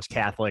girlfriend at the time was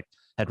Catholic,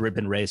 had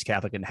been raised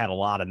Catholic and had a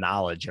lot of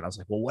knowledge. And I was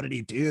like, well, what did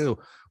he do?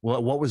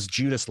 What was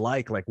Judas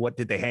like? Like, what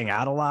did they hang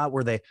out a lot?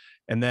 Were they,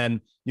 and then,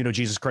 you know,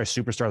 Jesus Christ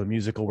Superstar, the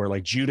musical, where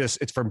like Judas,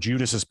 it's from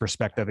Judas's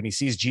perspective. And he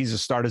sees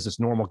Jesus start as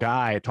this normal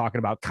guy talking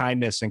about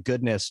kindness and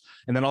goodness.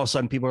 And then all of a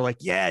sudden people are like,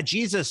 yeah,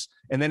 Jesus.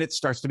 And then it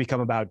starts to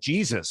become about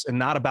Jesus and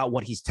not about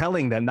what he's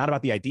telling them, not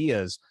about the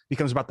ideas,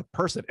 becomes about the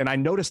person. And I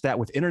noticed that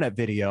with internet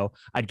video,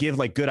 I'd give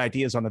like good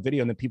ideas on the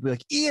video. And then people be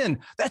like, Ian,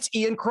 that's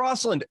Ian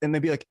Crossland. And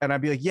they'd be like, and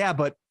I'd be like, yeah,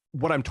 but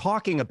what I'm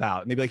talking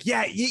about. And they'd be like,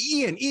 yeah,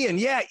 Ian,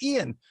 yeah,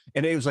 Ian.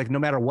 And it was like, no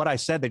matter what I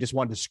said, they just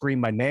wanted to scream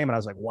my name. And I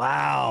was like,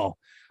 wow,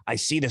 I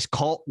see this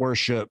cult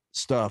worship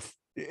stuff.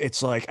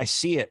 It's like, I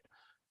see it.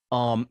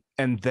 And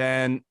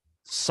then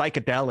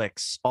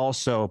psychedelics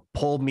also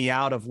pulled me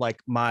out of like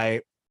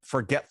my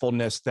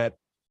forgetfulness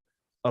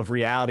of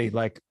reality,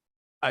 like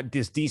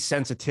this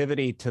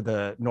desensitivity to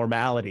the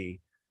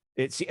normality.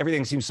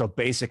 Everything seems so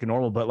basic and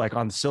normal, but like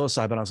on the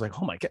psilocybin, I was like,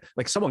 oh my God,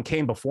 like someone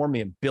came before me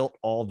and built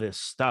all this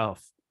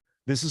stuff.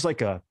 This is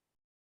I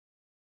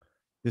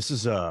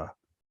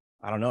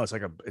don't know. It's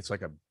like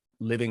a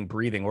living,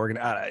 breathing organ.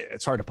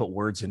 It's hard to put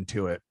words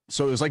into it.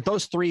 So it was like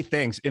those three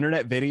things: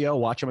 internet video,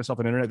 watching myself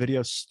in internet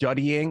video,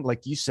 studying,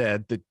 like you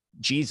said, the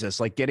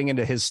Jesus, like getting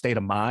into his state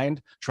of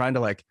mind, trying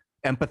to like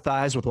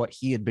empathize with what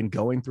he had been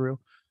going through,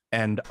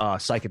 and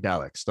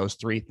psychedelics. Those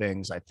three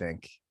things, I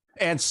think.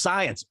 And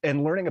science,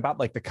 and learning about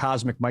like the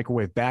cosmic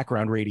microwave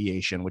background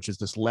radiation, which is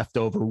this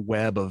leftover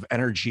web of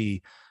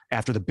energy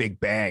after the Big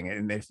Bang.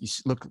 And if you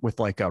look with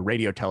like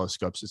radio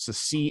telescopes, it's the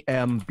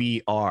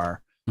CMBR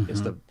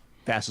is the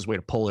fastest way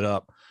to pull it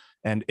up.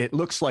 And it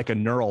looks like a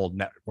neural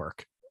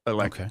network.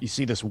 You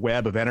see this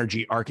web of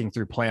energy arcing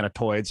through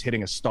planetoids,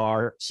 hitting a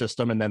star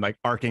system, and then like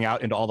arcing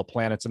out into all the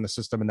planets in the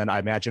system. And then I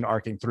imagine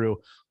arcing through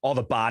all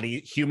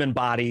the human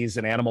bodies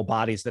and animal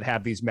bodies that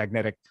have these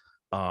magnetic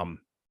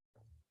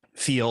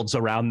fields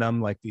around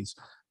them, like these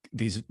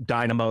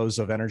dynamos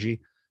of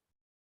energy.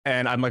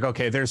 And I'm like,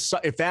 okay,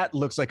 if that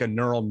looks like a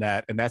neural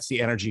net and that's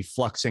the energy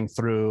fluxing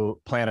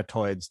through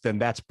planetoids, then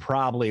there's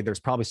probably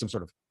some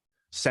sort of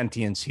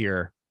sentience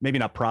here. Maybe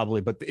not probably,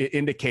 but it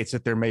indicates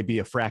that there may be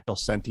a fractal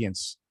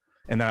sentience.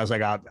 And then I was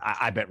like,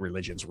 I bet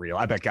religion's real.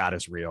 I bet God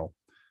is real.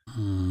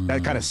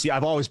 That kind of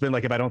I've always been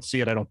like, if I don't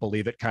see it, I don't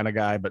believe it kind of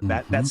guy. But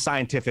that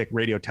scientific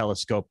radio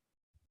telescopy,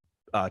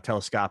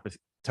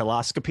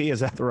 is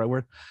that the right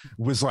word?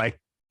 Was like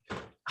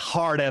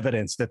hard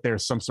evidence that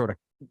there's some sort of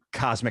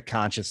cosmic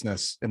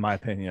consciousness, in my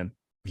opinion.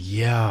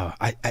 Yeah,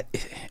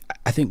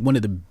 I think one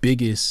of the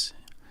biggest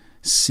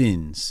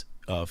sins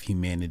of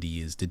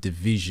humanity is the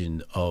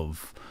division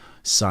of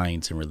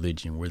science and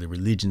religion, where the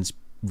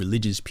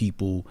religious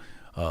people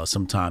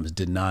sometimes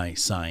deny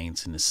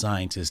science and the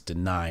scientists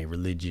deny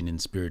religion and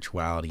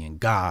spirituality and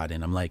God.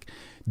 And I'm like,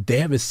 they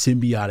have a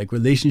symbiotic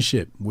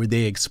relationship where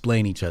they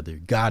explain each other.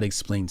 God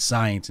explains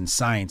science and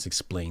science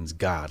explains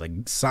God. Like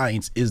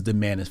science is the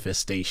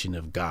manifestation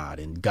of God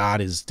and God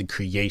is the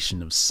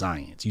creation of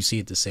science. You see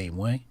it the same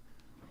way?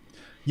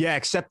 Yeah,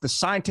 except the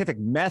scientific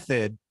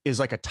method is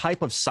like a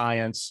type of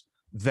science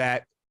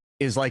that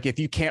is like, if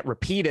you can't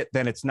repeat it,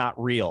 then it's not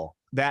real.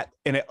 that,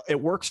 and it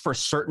works for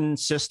certain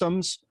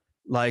systems,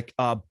 like,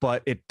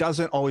 but it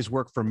doesn't always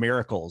work for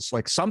miracles.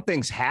 Like some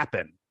things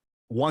happen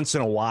once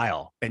in a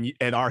while,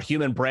 and our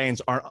human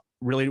brains aren't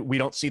really, we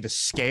don't see the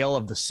scale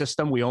of the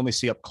system. We only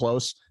see up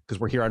close because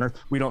we're here on Earth.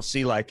 We don't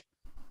see like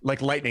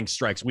lightning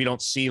strikes. We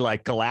don't see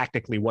like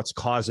galactically what's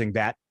causing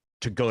that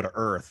to go to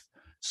Earth.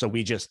 So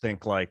we just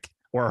think like,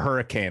 or a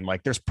hurricane,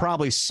 like there's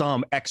probably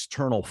some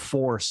external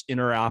force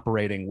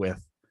interoperating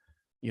with,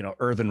 you know,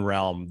 earthen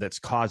realm that's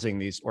causing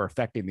these or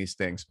affecting these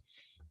things.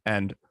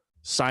 And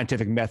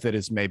scientific method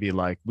is maybe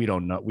like, we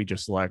don't know. We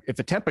just like, if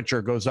the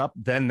temperature goes up,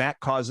 then that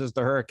causes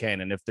the hurricane.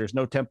 And if there's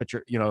no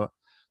temperature, you know,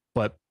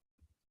 but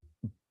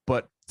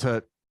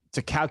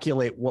to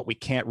calculate what we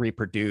can't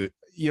reproduce,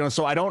 you know,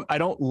 so I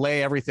don't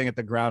lay everything at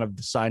the ground of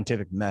the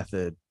scientific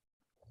method.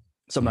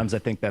 Sometimes I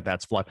think that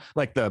that's flawed.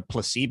 Like the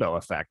placebo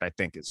effect, I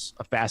think is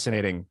a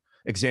fascinating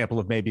example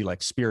of maybe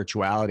like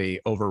spirituality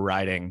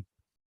overriding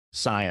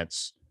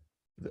science.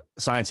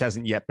 Science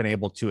hasn't yet been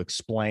able to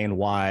explain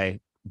why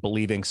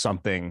believing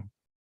something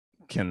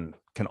can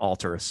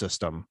alter a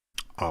system.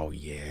 Oh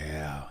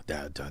yeah.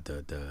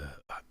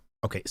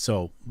 Okay,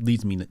 so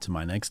leads me to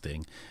my next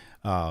thing.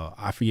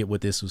 I forget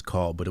what this was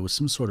called, but it was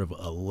some sort of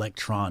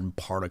electron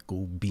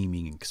particle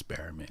beaming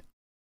experiment.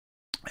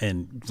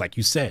 And like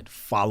you said,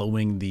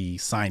 following the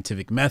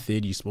scientific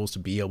method, you're supposed to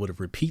be able to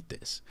repeat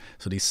this.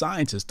 So these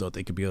scientists thought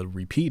they could be able to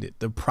repeat it.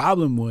 The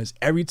problem was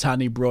every time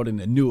they brought in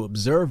a new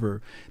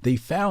observer, they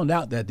found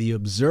out that the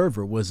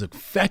observer was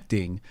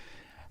affecting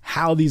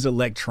how these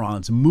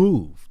electrons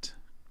moved.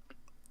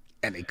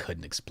 And they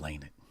couldn't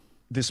explain it.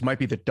 This might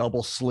be the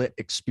double slit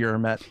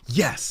experiment.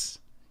 Yes,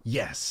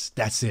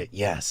 that's it.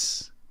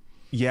 Yes.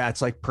 Yeah,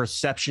 it's like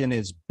perception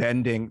is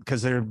bending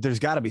because there's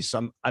got to be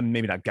some,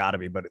 maybe not got to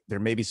be, but there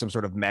may be some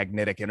sort of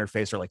magnetic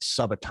interface or like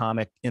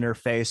subatomic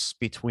interface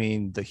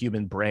between the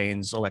human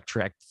brain's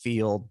electric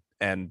field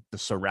and the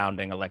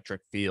surrounding electric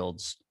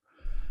fields.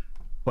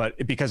 But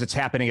because it's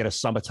happening at a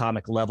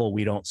subatomic level,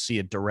 we don't see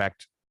a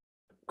direct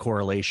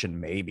correlation.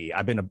 Maybe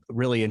I've been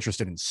really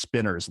interested in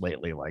spinors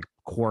lately, like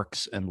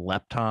quarks and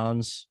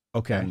leptons.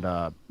 Okay.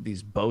 And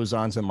these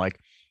bosons, and like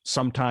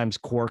sometimes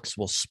quarks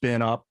will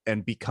spin up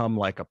and become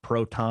like a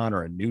proton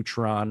or a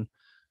neutron,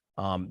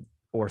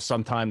 or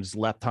sometimes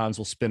leptons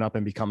will spin up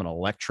and become an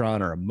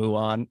electron or a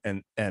muon.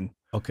 And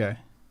okay.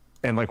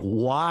 And like,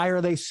 why are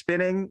they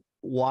spinning?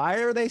 Why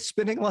are they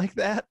spinning like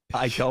that?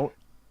 I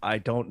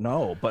don't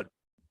know,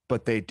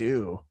 but they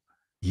do.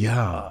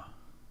 Yeah.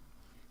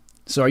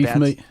 So are you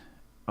familiar?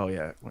 Oh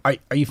yeah.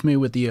 Are you familiar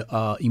with the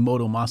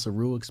Emoto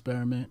Masaru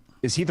experiment?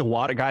 Is he the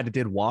water guy that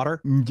did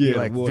water? Yeah, he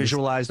like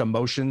visualized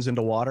emotions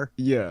into water.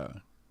 Yeah.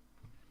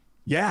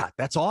 Yeah,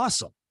 that's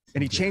awesome.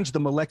 And he changed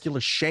the molecular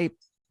shape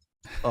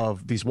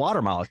of these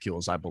water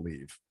molecules, I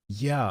believe.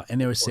 Yeah,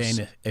 and they were saying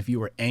that if you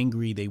were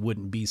angry, they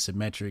wouldn't be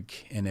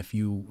symmetric, and if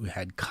you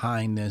had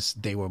kindness,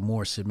 they were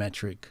more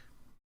symmetric.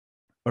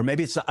 Or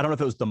maybe it's, I don't know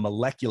if it was the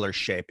molecular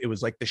shape. It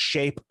was like the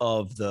shape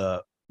of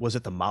was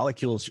it the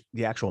molecules,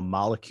 the actual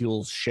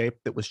molecules shape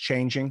that was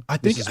changing? I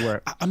think this is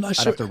where I'm not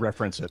sure. I'd have to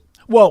reference it.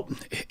 Well,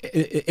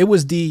 it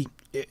was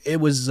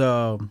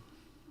I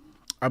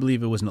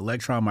believe it was an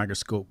electron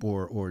microscope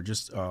or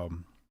just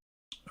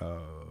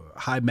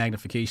high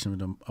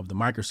magnification of the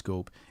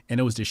microscope,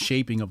 and it was the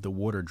shaping of the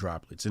water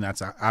droplets, and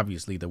that's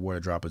obviously the water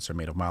droplets are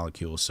made of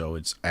molecules, so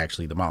it's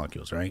actually the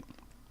molecules, right?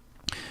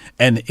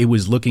 And it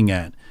was looking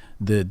at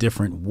the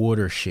different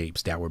water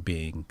shapes that were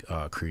being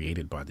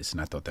created by this.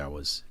 And I thought that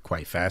was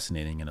quite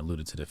fascinating and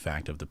alluded to the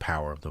fact of the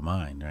power of the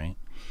mind, right?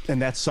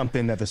 And that's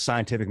something that the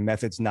scientific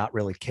method's not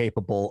really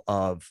capable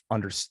of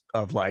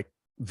like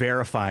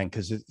verifying,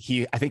 because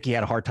I think he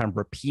had a hard time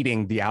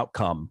repeating the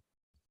outcome.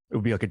 It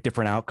would be like a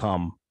different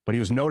outcome, but he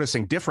was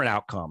noticing different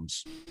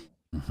outcomes.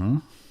 Mm-hmm.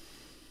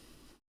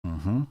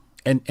 Mm-hmm.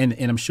 And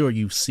I'm sure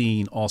you've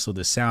seen also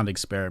the sound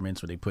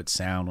experiments where they put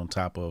sound on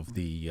top of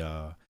the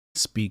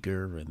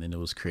speaker, and then it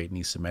was creating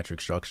these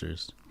symmetric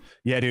structures.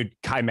 Yeah, dude.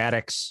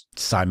 Cymatics.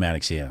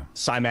 Yeah.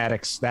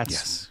 Cymatics.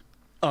 That's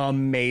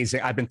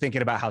amazing. I've been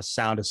thinking about how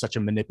sound is such a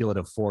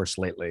manipulative force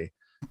lately.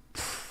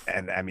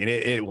 And I mean,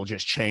 it will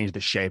just change the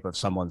shape of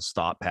someone's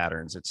thought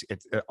patterns.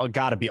 It's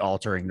got to be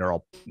altering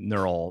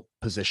neural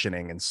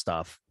positioning and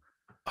stuff.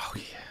 Oh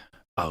yeah.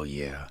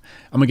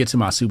 I'm gonna get to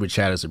my super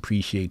chatters.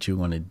 Appreciate you.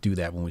 Want to do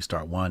that when we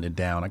start winding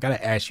down. I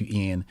gotta ask you,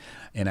 Ian,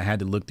 and I had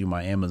to look through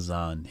my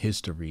Amazon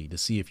history to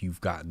see if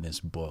you've gotten this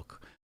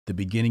book, The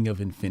Beginning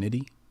of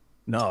Infinity.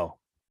 No.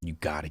 You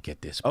gotta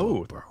get this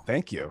book, bro.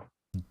 Thank you.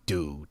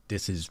 Dude,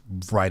 this is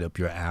right up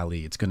your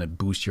alley. It's gonna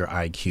boost your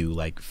IQ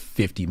like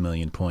 50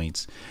 million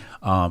points.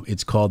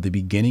 It's called The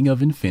Beginning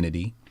of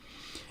Infinity: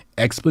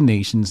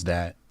 Explanations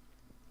That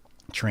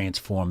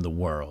Transform the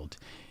World,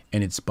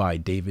 and it's by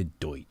David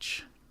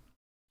Deutsch,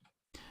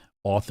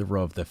 author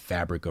of The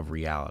Fabric of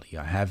Reality.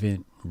 I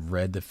haven't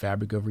read The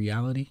Fabric of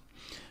Reality,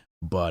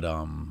 but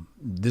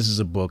this is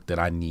a book that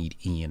I need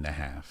Ian to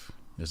have.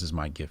 This is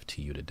my gift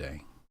to you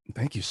today.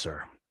 Thank you,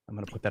 sir. I'm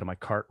going to put that in my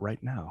cart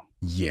right now.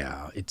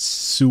 Yeah, it's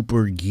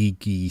super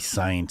geeky,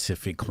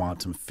 scientific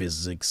quantum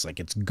physics. Like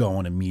it's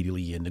going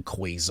immediately into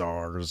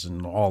quasars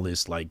and all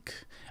this like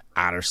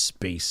outer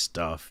space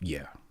stuff.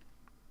 Yeah.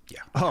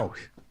 Oh,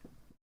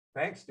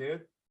 thanks,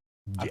 dude.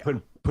 Yeah.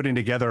 I'm putting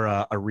together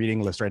a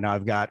reading list right now.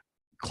 I've got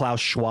Klaus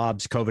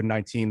Schwab's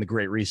COVID-19, The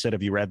Great Reset.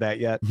 Have you read that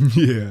yet?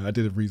 Yeah, I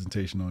did a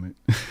presentation on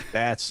it.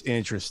 That's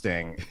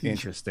interesting.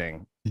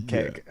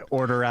 Yeah.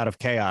 Order Out of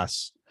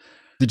Chaos.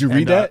 Did you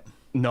read that?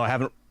 No, I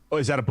haven't. Oh,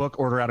 is that a book,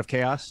 Order Out of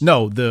Chaos?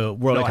 No, the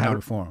World No, I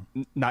Economic Forum.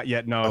 Not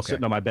yet. No, it's Okay.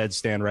 sitting on my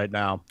bedstand right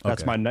now.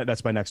 That's Okay.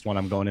 that's my next one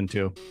I'm going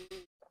into.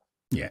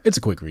 Yeah, it's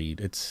a quick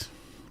read. It's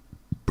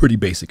pretty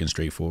basic and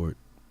straightforward.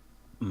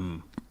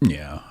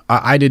 Yeah,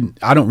 I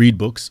don't read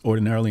books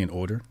ordinarily in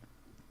order,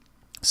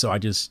 so I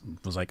just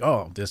was like,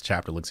 oh, this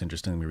chapter looks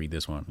interesting. Let me read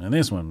this one and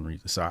this one.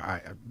 So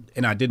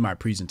I did my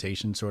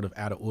presentation sort of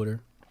out of order.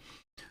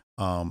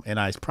 And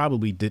I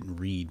probably didn't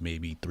read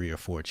maybe 3 or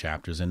 4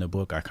 chapters in the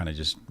book. I kind of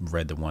just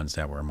read the ones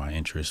that were my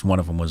interest. One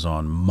of them was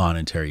on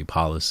monetary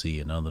policy.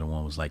 Another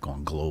one was like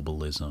on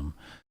globalism,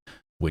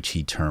 which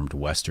he termed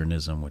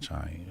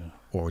Westernism,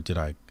 or did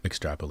I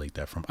extrapolate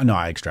that from? No,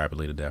 I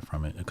extrapolated that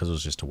from it because it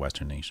was just to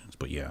Western nations.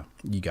 But yeah,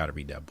 you got to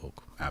read that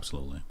book.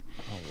 Absolutely.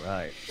 All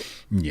right.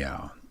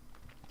 Yeah.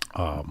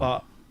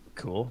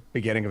 Cool.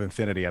 Beginning of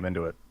Infinity. I'm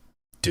into it.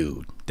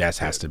 Dude, that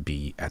has to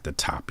be at the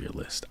top of your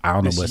list. I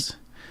don't know what's...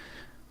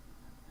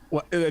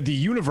 Well, the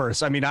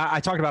universe. I mean, I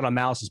talked about on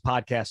Malice's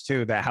podcast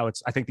too, that how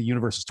I think the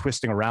universe is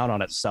twisting around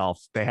on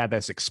itself. They had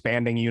this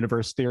expanding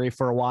universe theory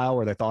for a while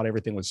where they thought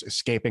everything was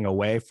escaping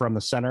away from the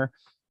center.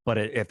 But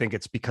I think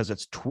it's because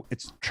it's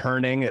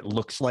turning. It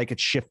looks like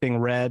it's shifting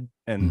red.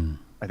 And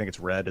I think it's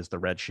red is the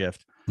red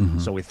shift. Mm-hmm.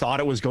 So we thought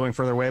it was going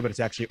further away, but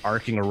it's actually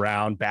arcing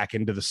around back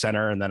into the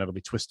center. And then it'll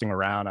be twisting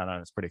around. I don't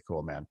know. It's pretty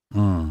cool, man.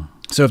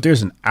 So if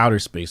there's an outer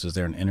space, is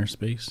there an inner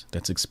space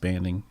that's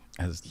expanding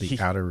as the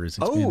outer is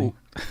expanding?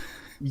 Oh.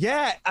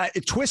 Yeah,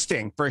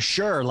 twisting for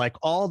sure. Like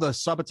all the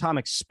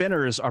subatomic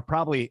spinners are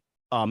probably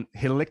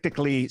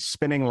helictically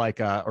spinning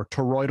or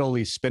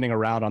toroidally spinning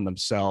around on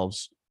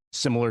themselves,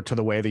 similar to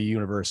the way the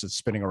universe is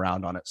spinning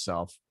around on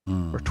itself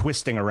or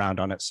twisting around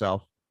on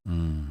itself.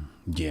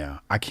 Yeah,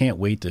 I can't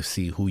wait to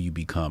see who you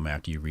become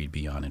after you read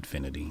Beyond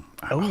Infinity.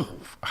 Oh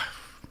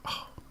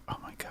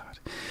my God.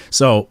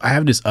 So I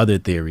have this other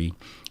theory.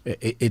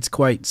 It's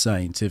quite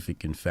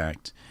scientific, in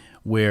fact,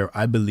 where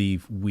I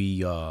believe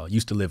we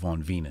used to live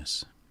on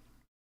Venus.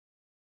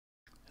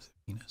 Is it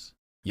Venus?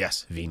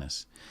 Yes,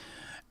 Venus.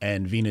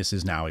 And Venus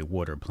is now a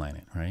water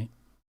planet, right?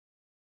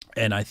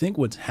 And I think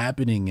what's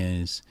happening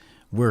is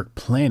we're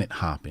planet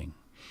hopping.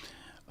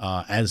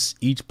 As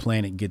each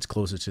planet gets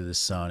closer to the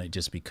sun, it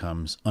just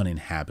becomes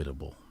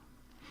uninhabitable.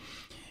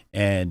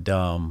 And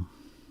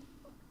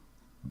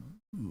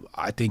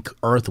I think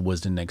Earth was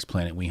the next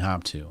planet we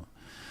hopped to.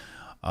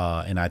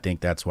 And I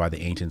think that's why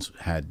the ancients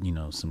had,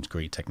 some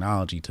great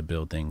technology to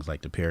build things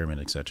like the pyramid,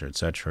 et cetera, et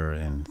cetera.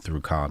 And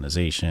through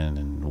colonization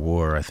and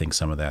war, I think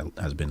some of that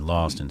has been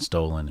lost and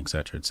stolen, et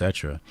cetera, et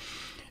cetera.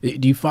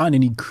 Do you find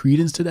any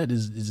credence to that?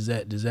 Does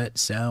that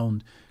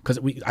sound? Because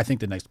I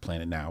think the next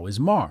planet now is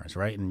Mars,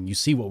 right? And you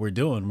see what we're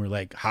doing. We're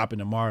like hopping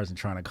to Mars and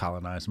trying to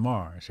colonize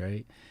Mars,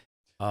 right?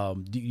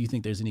 Do you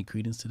think there's any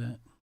credence to that?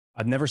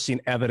 I've never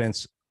seen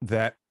evidence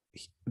that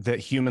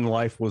human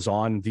life was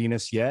on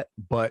Venus yet,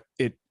 but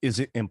it is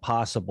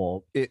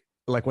impossible.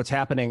 Like what's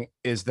happening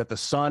is that the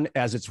sun,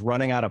 as it's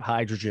running out of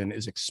hydrogen,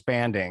 is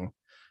expanding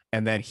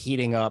and then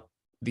heating up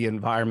the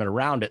environment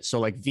around it. So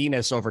like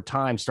Venus over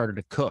time started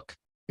to cook.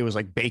 It was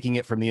like baking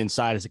it from the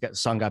inside as the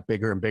sun got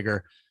bigger and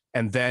bigger.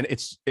 And then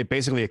it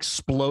basically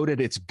exploded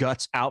its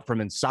guts out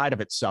from inside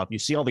of itself. You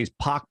see all these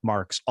pock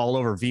marks all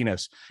over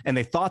Venus, and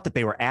they thought that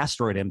they were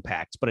asteroid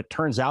impacts, but it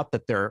turns out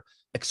that they're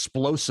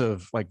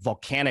explosive, like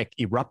volcanic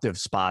eruptive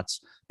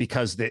spots,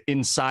 because the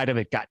inside of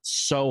it got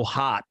so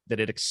hot that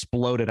it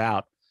exploded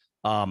out.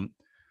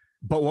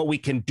 But what we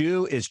can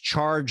do is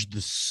charge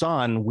the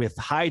sun with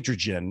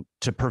hydrogen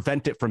to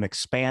prevent it from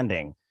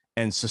expanding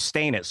and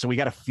sustain it. So we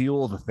got to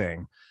fuel the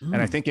thing. And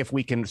I think if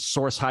we can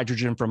source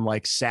hydrogen from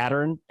like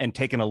Saturn and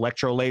take an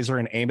electro laser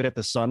and aim it at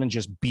the sun and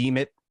just beam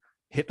it,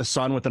 hit the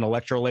sun with an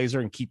electro laser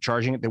and keep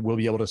charging it, then we'll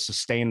be able to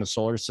sustain the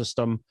solar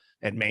system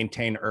and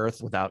maintain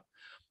Earth without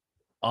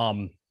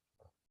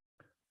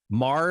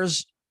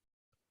Mars.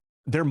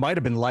 There might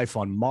have been life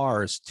on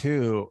Mars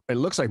too. It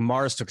looks like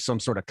Mars took some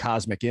sort of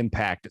cosmic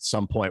impact at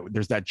some point.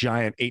 There's that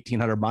giant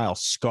 1,800-mile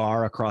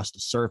scar across the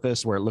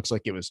surface where it looks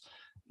like it was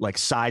like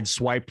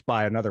sideswiped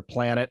by another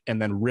planet and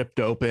then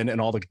ripped open,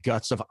 and all the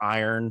guts of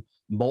iron,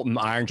 molten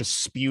iron,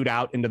 just spewed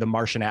out into the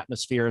Martian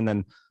atmosphere and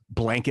then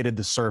blanketed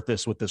the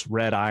surface with this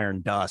red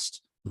iron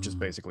dust, which is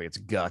basically its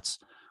guts.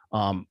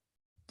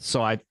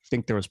 So I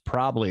think there was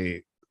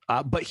probably,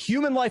 but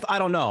human life, I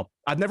don't know.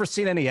 I've never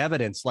seen any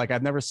evidence. Like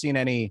I've never seen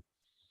any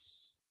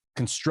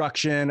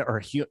construction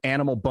or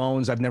animal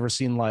bones. I've never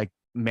seen like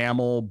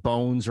mammal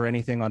bones or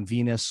anything on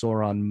Venus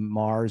or on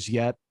Mars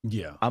yet.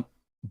 Yeah.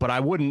 But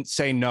I wouldn't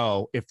say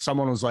no. If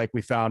someone was like,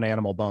 we found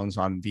animal bones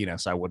on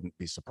Venus, I wouldn't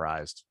be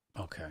surprised.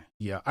 Okay.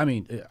 Yeah. I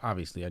mean,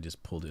 obviously, I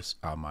just pulled this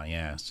out my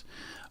ass,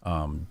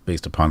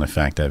 based upon the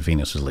fact that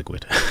Venus was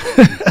liquid.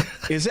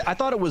 Is it? I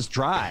thought it was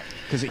dry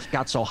because it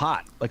got so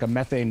hot, like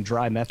a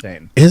dry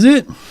methane. Is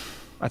it?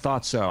 I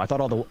thought so. I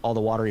thought all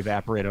the water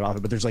evaporated off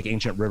it, but there's like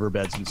ancient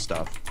riverbeds and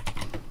stuff.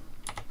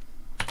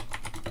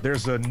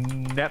 There's a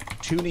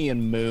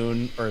Neptunian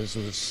moon, or is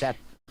it a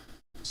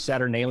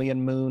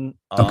Saturnalian moon?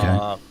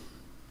 Okay.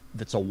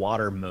 That's a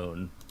water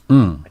moon,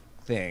 Mm. I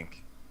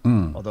think.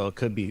 Mm. Although it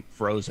could be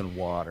frozen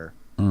water.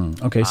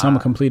 Mm. Okay, so I'm a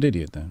complete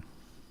idiot then.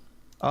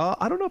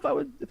 I don't know if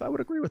I would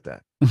agree with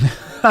that.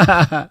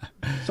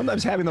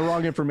 Sometimes having the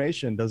wrong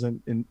information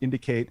doesn't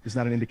indicate is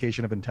not an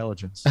indication of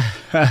intelligence.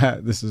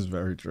 This is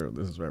very true.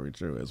 This is very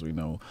true, as we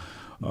know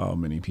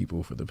many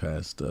people for the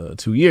past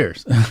 2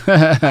 years.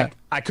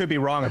 I could be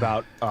wrong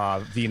about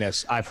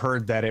Venus. I've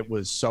heard that it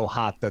was so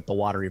hot that the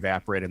water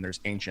evaporated and there's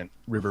ancient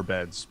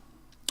riverbeds.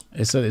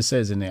 It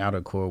says in the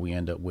outer core we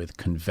end up with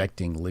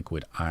convecting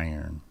liquid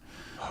iron.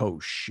 Oh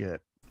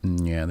shit.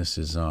 Yeah, this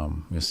is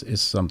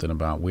it's something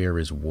about Where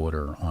is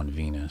Water on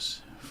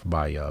Venus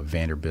by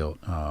Vanderbilt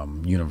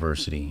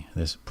University.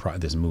 This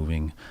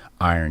moving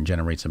iron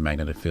generates a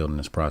magnetic field, and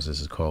this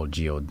process is called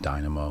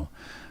geodynamo.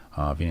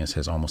 Venus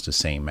has almost the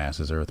same mass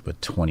as Earth,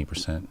 but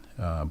 20%.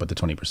 But the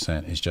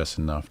 20% is just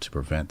enough to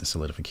prevent the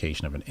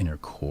solidification of an inner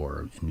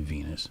core in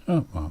Venus.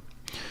 Oh well,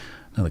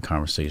 another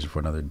conversation for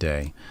another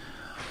day.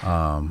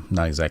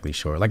 Not exactly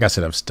sure. Like I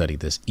said, I've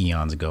studied this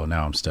eons ago.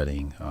 Now I'm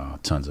studying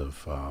tons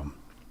of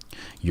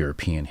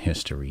European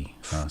history.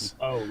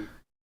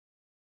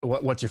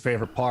 What's your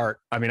favorite part?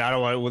 I mean, I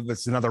don't want.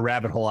 It's another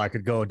rabbit hole. I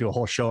could go do a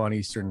whole show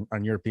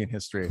on European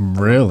history.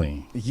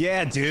 Really?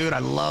 Yeah, dude, I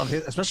love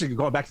it, especially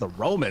going back to the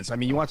Romans. I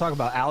mean, you want to talk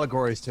about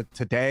allegories to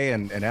today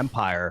and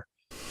empire.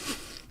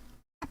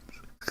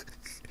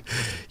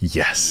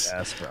 Yes.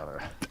 Yes,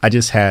 brother. I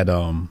just had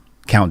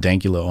Count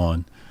Dankula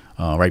on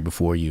right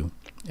before you,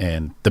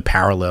 and the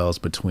parallels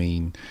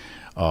between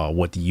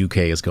what the UK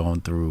is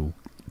going through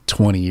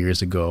 20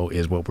 years ago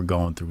is what we're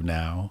going through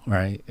now,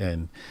 right?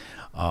 And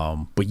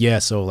but yeah,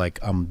 so like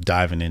I'm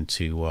diving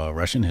into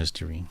Russian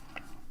history,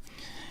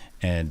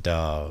 and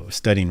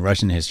studying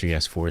Russian history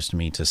has forced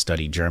me to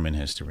study German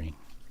history.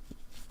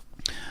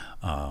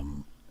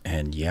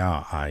 And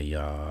yeah,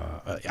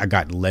 I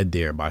got led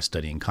there by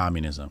studying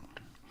communism.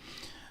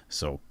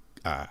 So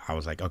I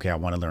was like, okay, I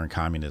want to learn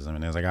communism.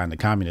 And as I got into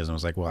communism, I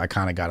was like, well, I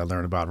kind of got to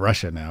learn about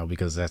Russia now,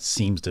 because that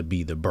seems to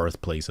be the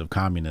birthplace of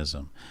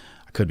communism.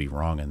 I could be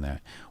wrong in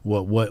that.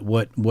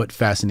 What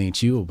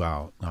fascinates you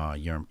about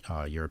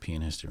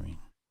European history?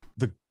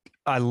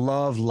 I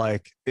love I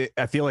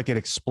feel like it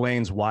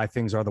explains why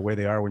things are the way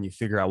they are when you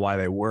figure out why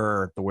they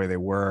were the way they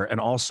were, and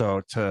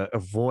also to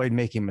avoid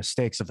making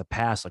mistakes of the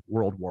past, like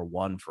World War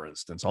I, for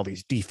instance. All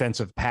these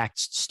defensive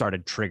pacts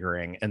started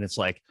triggering, and it's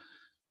like,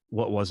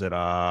 what was it?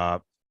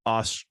 Austria.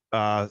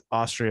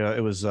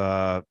 It was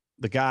the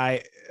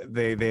guy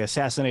they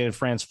assassinated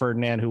Franz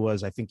Ferdinand, who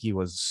was, I think he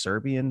was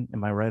Serbian.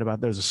 Am I right about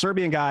that? There's a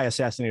Serbian guy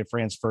assassinated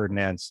Franz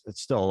Ferdinand.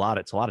 It's still a lot.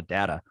 It's a lot of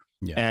data.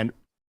 Yeah. And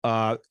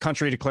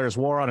country declares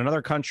war on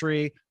another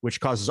country, which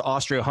causes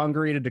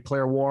Austria-Hungary to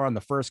declare war on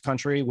the first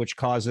country, which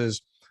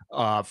causes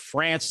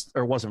France,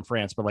 or wasn't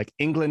France, but like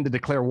England to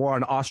declare war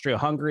on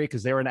Austria-Hungary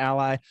because they were an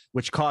ally,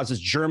 which causes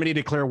Germany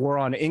to declare war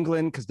on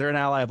England because they're an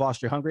ally of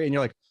Austria-Hungary. And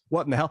you're like,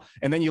 what in the hell?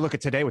 And then you look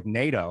at today with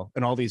NATO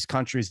and all these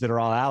countries that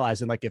are all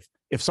allies. And like,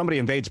 if somebody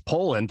invades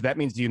Poland, that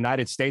means the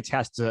United States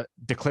has to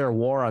declare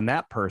war on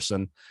that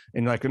person.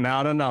 And you're like,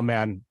 no,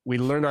 man, we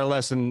learned our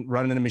lesson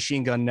running into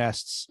machine gun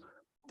nests.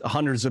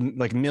 Hundreds of,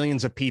 like,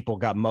 millions of people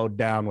got mowed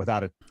down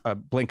without a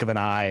blink of an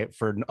eye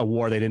for a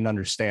war they didn't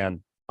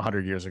understand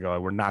 100 years ago.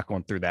 We're not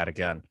going through that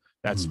again.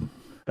 That's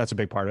a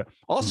big part of it.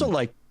 Also,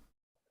 like,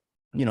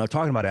 you know,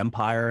 talking about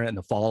empire and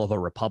the fall of a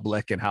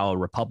republic and how a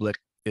republic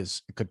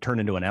could turn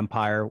into an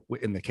empire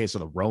in the case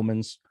of the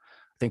Romans.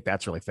 I think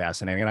that's really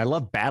fascinating. And I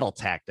love battle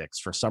tactics.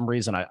 For some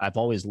reason, I've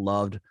always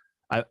loved,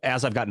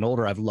 as I've gotten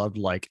older, I've loved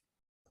like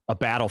a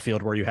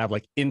battlefield where you have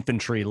like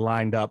infantry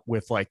lined up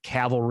with like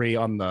cavalry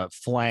on the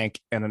flank,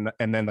 and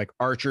then like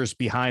archers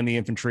behind the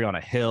infantry on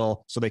a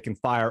hill so they can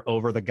fire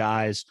over the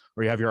guys,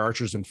 or you have your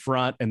archers in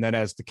front, and then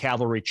as the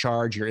cavalry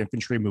charge, your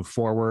infantry move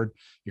forward,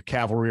 your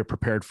cavalry are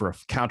prepared for a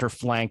counter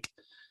flank.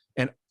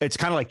 And it's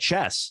kind of like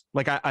chess.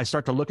 Like I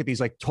start to look at these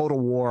like Total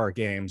War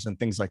games and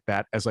things like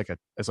that as like a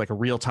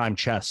real-time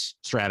chess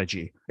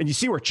strategy. And you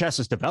see where chess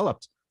is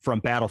developed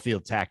from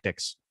battlefield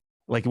tactics.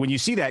 Like when you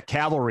see that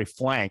cavalry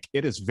flank,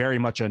 it is very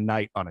much a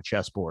knight on a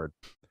chessboard.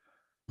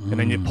 And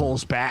then it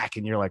pulls back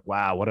and you're like,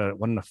 wow, what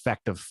an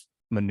effective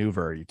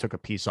maneuver. You took a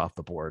piece off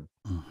the board.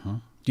 Mm-hmm.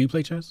 Do you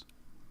play chess?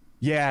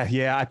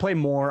 Yeah. I play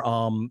more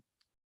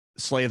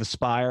Slay the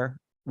Spire,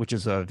 which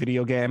is a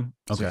video game.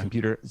 It's a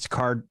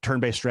card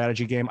turn-based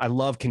strategy game. I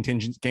love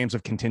games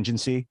of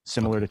contingency,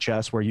 similar to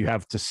chess, where you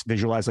have to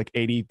visualize like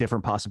 80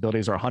 different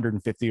possibilities, or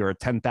 150 or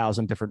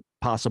 10,000 different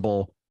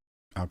possible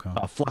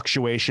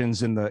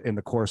fluctuations in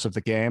the course of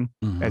the game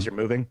as you're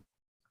moving.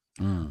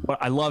 What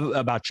I love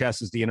about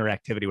chess is the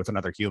interactivity with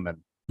another human.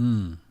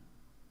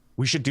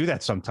 We should do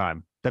that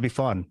sometime. That'd be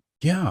fun.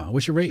 Yeah.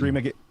 What's your Dream rating?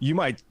 again. You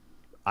might,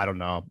 I don't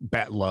know,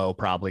 bet low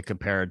probably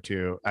compared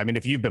to. I mean,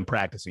 if you've been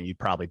practicing, you'd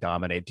probably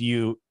dominate. Do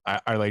you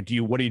are like? Do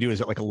you? What do you do?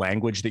 Is it like a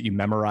language that you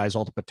memorize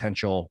all the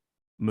potential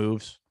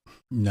moves?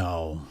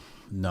 No,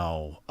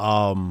 no.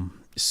 I'm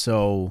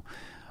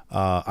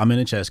in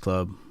a chess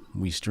club.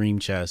 We stream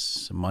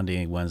chess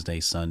Monday, Wednesday,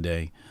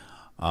 Sunday.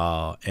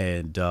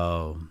 And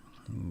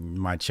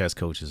my chess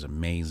coach is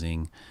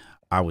amazing.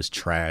 I was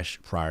trash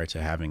prior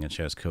to having a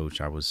chess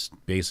coach. I was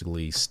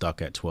basically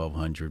stuck at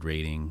 1200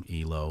 rating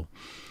ELO.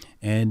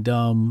 And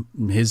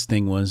his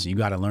thing was, you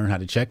got to learn how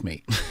to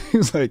checkmate. He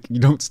was like, you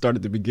don't start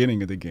at the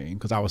beginning of the game,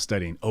 because I was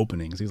studying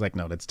openings. He's like,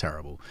 no, that's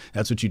terrible.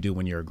 That's what you do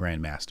when you're a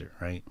grandmaster,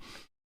 right?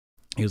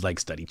 He was like,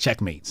 study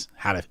checkmates,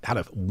 how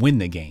to win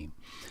the game.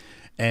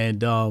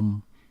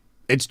 And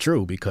it's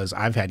true, because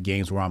I've had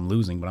games where I'm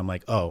losing, but I'm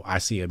like, oh, I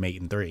see a mate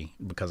in 3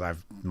 because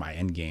my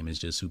end game is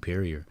just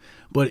superior.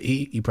 But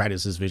he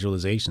practices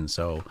visualization.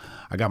 So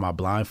I got my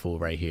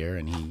blindfold right here,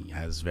 and he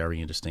has very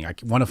interesting.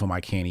 One of them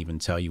I can't even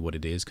tell you what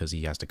it is because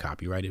he has to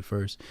copyright it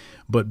first.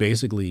 But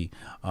basically,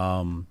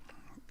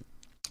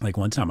 like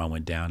one time I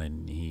went down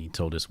and he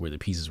told us where the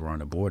pieces were on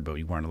the board, but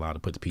we weren't allowed to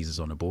put the pieces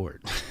on the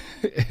board.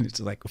 And it's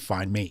like,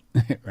 find mate,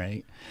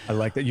 right? I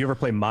like that. You ever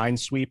play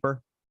Minesweeper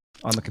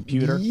on the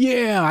computer?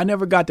 Yeah, I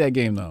never got that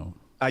game though.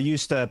 I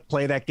used to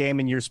play that game,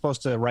 and you're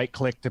supposed to right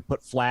click to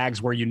put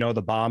flags where you know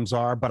the bombs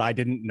are, but I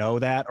didn't know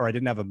that, or I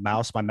didn't have a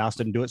mouse. My mouse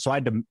didn't do it. So I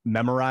had to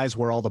memorize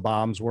where all the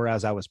bombs were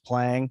as I was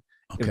playing.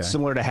 Okay. It's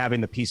similar to having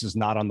the pieces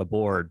not on the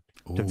board,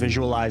 to Ooh.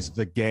 visualize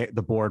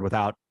the board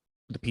without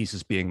the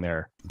pieces being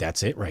there.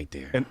 That's it right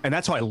there. And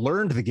that's how I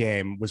learned the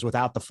game, was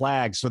without the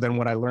flags. So then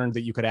when I learned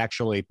that you could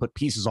actually put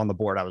pieces on the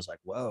board, I was like,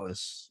 whoa,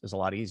 this is a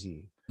lot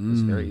easy.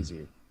 It's very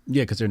easy.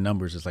 Yeah, because their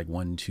numbers is like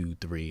 1, 2,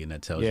 3, and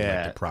that tells you like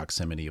Yeah. the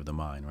proximity of the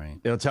mine, right?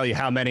 It'll tell you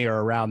how many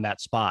are around that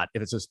spot.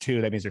 If it says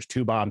 2, that means there's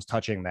 2 bombs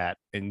touching that.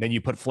 And then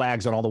you put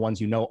flags on all the ones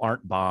you know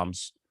aren't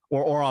bombs,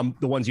 or on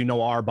the ones you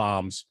know are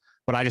bombs.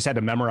 But I just had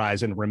to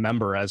memorize and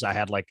remember, as I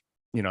had like,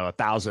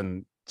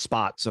 1,000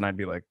 spots, and I'd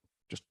be like,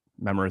 just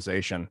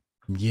memorization.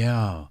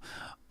 Yeah.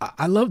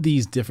 I love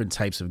these different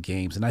types of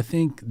games. And I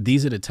think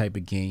these are the type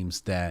of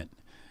games that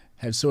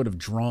have sort of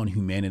drawn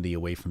humanity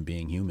away from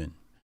being human.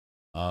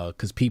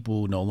 Because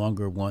people no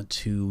longer want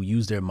to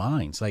use their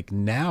minds. Like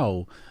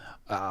now,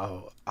 I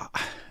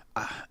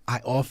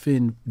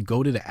often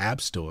go to the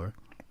App Store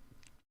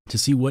to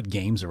see what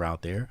games are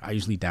out there. I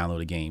usually download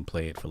a game,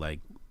 play it for like,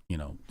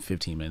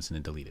 15 minutes and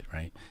then delete it,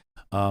 right?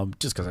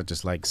 Just because I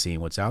just like seeing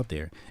what's out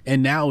there.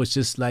 And now it's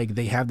just like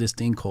they have this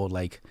thing called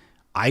like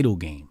idle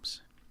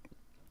games.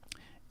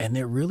 And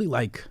they're really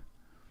like,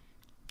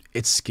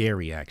 it's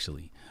scary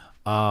actually.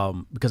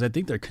 Because I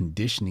think they're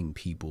conditioning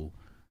people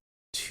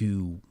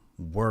to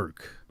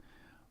work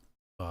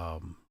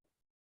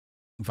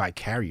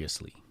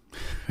vicariously,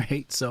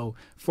 right? So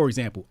for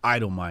example,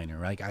 idle miner,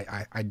 right?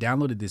 I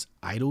downloaded this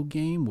idle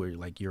game where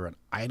like you're an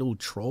idle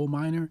troll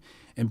miner,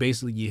 and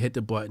basically you hit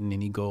the button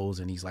and he goes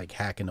and he's like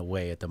hacking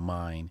away at the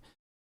mine,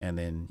 and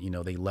then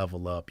they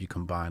level up, you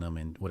combine them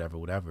and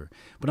whatever.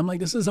 But I'm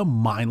like, this is a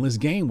mindless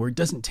game where it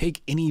doesn't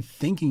take any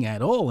thinking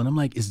at all. And I'm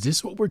like, is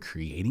this what we're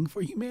creating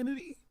for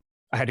humanity?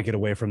 I had to get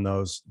away from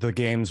the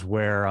games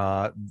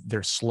where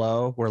they're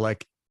slow, where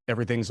like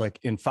everything's like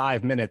in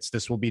 5 minutes,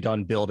 this will be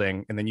done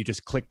building. And then you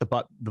just click the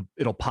button,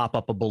 it'll pop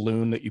up a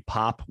balloon that you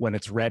pop when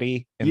it's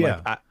ready. And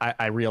Yeah. like,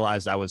 I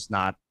realized I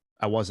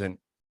wasn't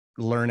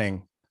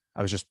learning.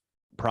 I was just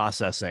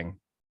processing.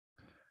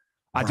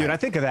 Dude, I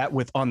think of that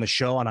on the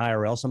show on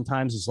IRL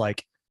sometimes, is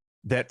like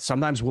that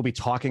sometimes we'll be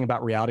talking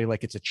about reality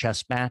like it's a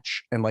chess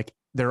match, and like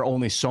there are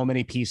only so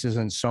many pieces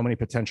and so many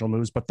potential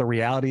moves, but the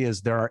reality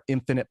is there are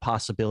infinite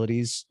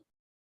possibilities,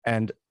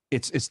 and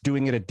it's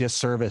doing it a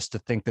disservice to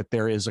think that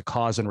there is a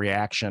cause and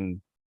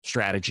reaction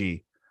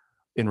strategy.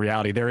 In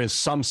reality, there is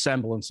some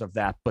semblance of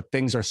that, but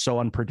things are so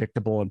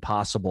unpredictable and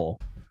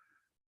possible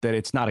that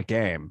it's not a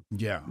game.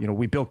 Yeah.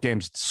 We built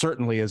games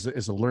certainly as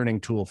a learning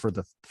tool for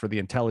the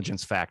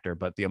intelligence factor,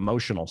 but the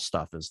emotional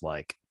stuff is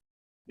like,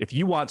 if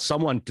you want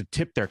someone to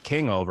tip their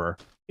king over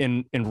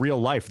in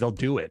real life, they'll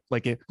do it.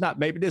 Like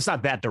maybe it's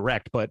not that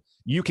direct, but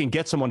you can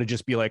get someone to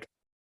just be like,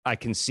 I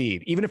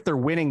concede, even if they're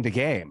winning the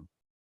game,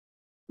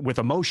 with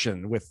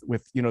emotion, with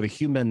the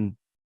human.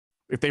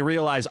 If they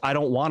realize, I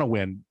don't want to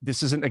win,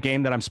 this isn't a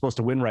game that I'm supposed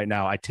to win right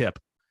now, I tip.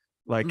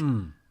 Like,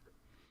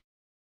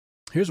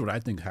 here's what I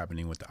think is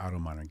happening with the auto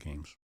miner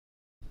games.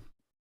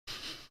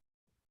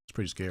 It's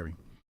pretty scary.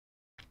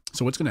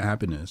 So what's going to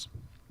happen is,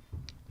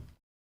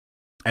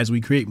 as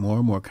we create more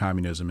and more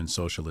communism and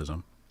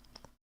socialism,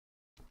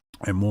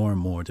 and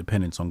more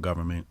dependence on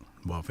government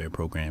welfare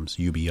programs,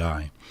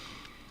 UBI,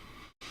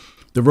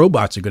 the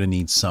robots are going to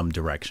need some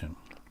direction.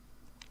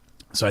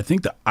 So I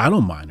think the auto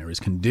miner is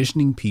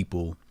conditioning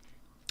people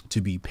to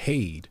be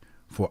paid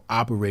for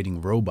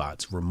operating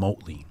robots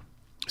remotely.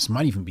 This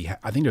might even be,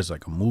 I think there's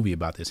like a movie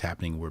about this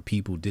happening where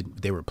people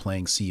they were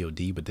playing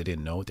COD, but they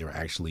didn't know it. They were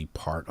actually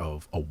part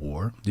of a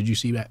war. Did you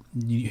see that?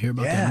 You hear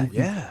about that movie?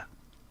 Yeah.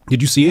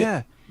 Did you see it?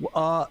 Yeah.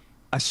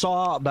 I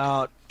saw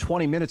about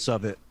 20 minutes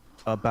of it.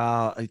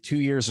 about 2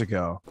 years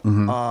ago.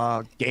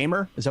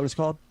 Gamer, is that what it's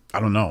called? I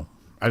don't know.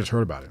 I just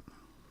heard about it.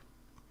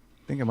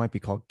 I think it might be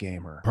called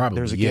Gamer. Probably,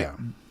 There's a yeah.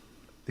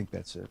 I think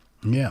that's it.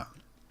 Yeah.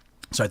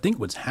 So I think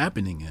what's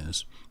happening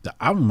is the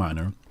album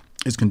miner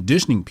is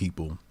conditioning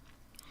people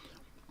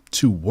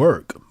to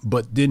work,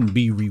 but then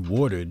be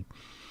rewarded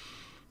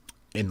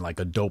in like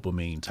a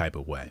dopamine type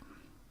of way.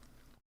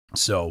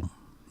 So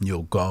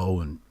you'll go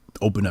and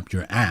open up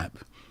your app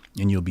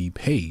and you'll be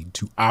paid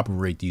to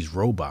operate these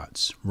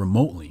robots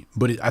remotely.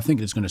 But I think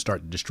it's going to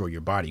start to destroy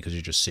your body because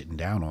you're just sitting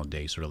down all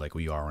day, sort of like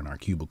we are in our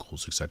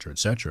cubicles, et cetera, et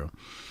cetera.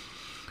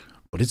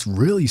 But it's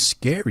really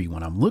scary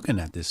when I'm looking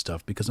at this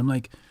stuff because I'm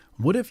like,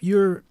 what if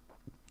you're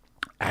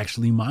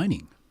actually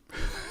mining?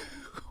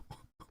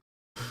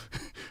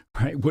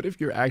 Right? What if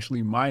you're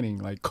actually mining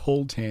like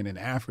coltan in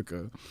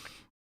Africa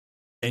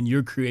and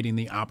you're creating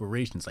the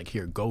operations like,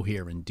 here, go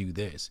here and do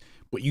this,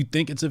 but you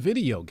think it's a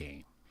video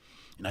game?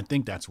 And I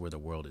think that's where the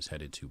world is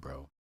headed to,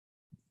 bro.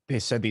 They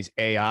said these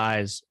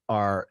AIs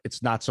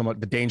it's not so much,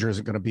 the danger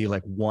isn't going to be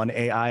like one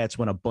AI. It's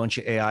when a bunch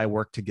of AI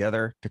work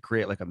together to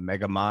create like a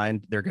mega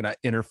mind. They're going to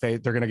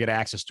interface, they're going to get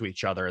access to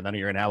each other. And then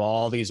you're going to have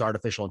all these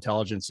artificial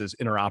intelligences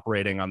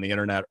interoperating on the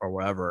internet or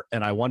wherever.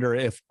 And I wonder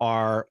if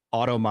our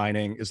auto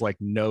mining is like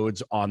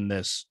nodes on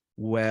this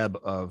web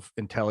of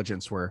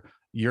intelligence where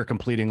you're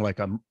completing like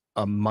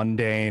a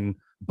mundane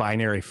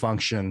binary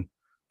function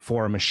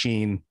for a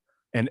machine,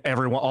 and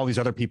all these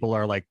other people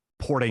are like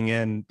porting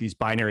in these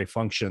binary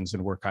functions,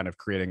 and we're kind of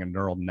creating a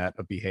neural net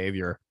of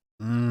behavior.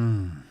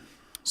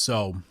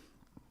 So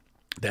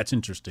that's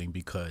interesting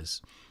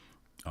because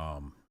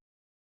I'm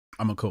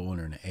a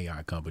co-owner in an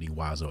AI company,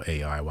 Wazo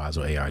AI,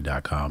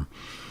 wazoai.com.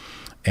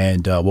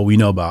 And what we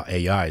know about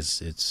AI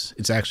is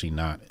it's actually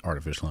not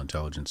artificial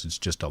intelligence. It's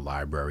just a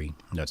library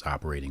that's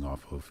operating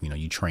off of,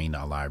 you train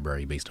a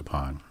library based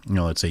upon,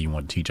 let's say you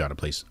want to teach how to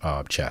play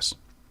chess.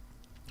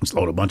 Just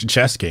load a bunch of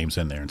chess games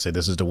in there and say,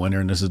 this is the winner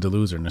and this is the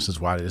loser. And this is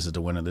why this is the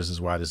winner. This is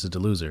why this is the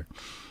loser.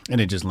 And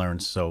it just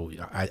learns. So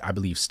I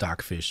believe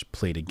Stockfish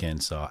played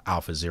against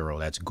AlphaZero.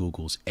 That's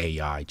Google's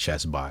AI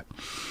chess bot.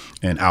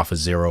 And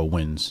AlphaZero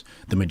wins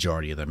the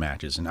majority of the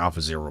matches. And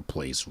AlphaZero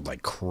plays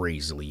like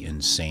crazily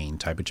insane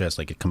type of chess.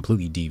 Like it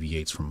completely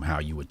deviates from how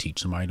you would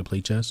teach somebody to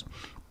play chess,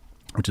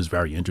 which is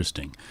very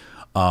interesting.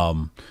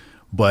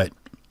 But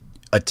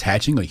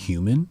attaching a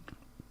human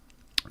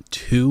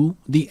to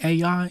the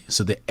AI,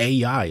 so the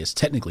AI is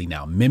technically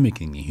now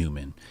mimicking the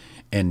human,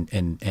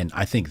 and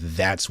I think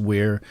that's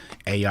where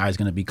AI is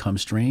going to become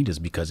strange, is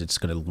because it's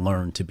going to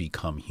learn to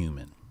become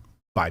human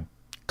by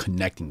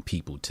connecting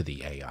people to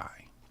the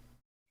AI.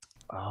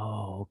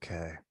 Oh,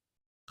 okay.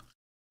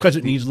 Because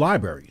it needs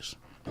libraries.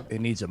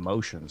 It needs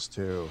emotions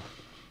too.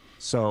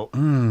 So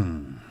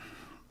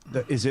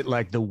is it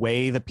like the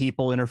way the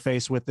people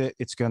interface with it?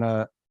 It's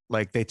gonna,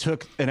 like, they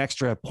took an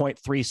extra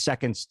 0.3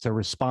 seconds to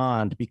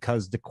respond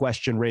because the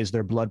question raised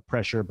their blood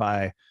pressure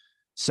by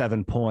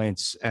 7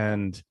 points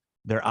and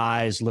their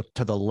eyes looked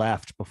to the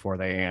left before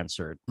they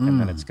answered. And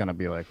then it's going to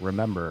be like,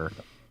 remember.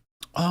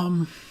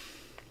 I'm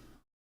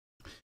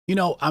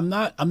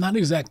not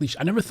exactly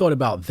I never thought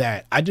about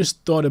that. I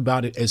just thought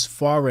about it as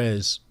far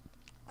as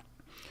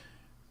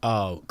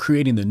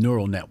creating the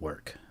neural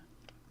network,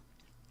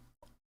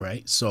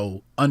 right?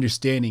 So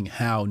understanding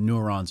how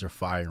neurons are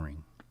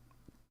firing,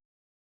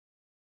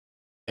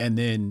 and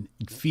then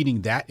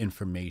feeding that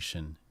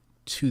information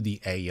to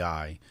the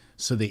AI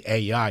so the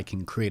AI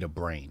can create a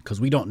brain, because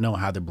we don't know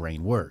how the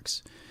brain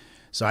works.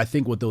 So I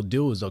think what they'll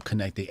do is they'll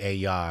connect the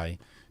AI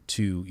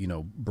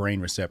to, brain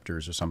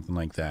receptors or something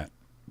like that.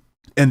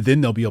 And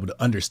then they'll be able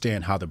to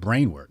understand how the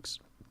brain works.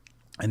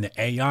 And the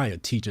AI will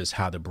teach us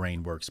how the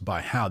brain works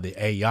by how the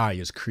AI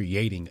is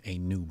creating a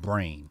new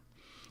brain.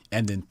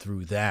 And then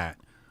through that,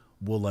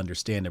 we'll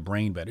understand the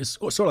brain better. It's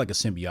sort of like a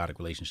symbiotic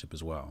relationship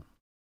as well.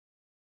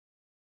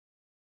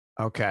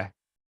 Okay.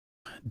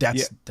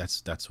 That's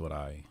what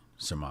I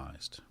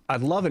surmised.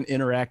 I'd love an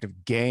interactive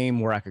game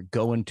where I could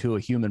go into a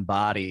human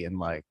body and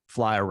like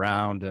fly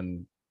around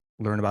and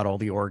learn about all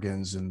the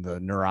organs and the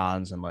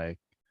neurons and like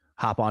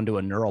hop onto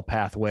a neural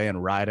pathway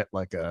and ride it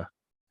like a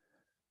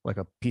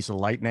piece of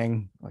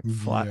lightning, like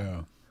fly.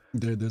 Yeah.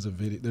 There's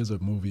a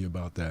movie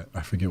about that.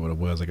 I forget what it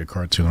was, like a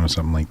cartoon or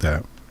something like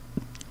that.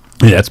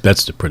 Yeah,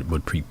 that's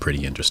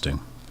pretty interesting.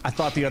 I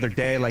thought the other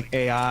day, like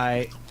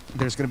AI,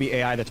 there's going to be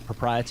AI that's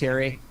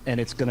proprietary and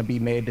it's going to be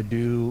made to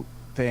do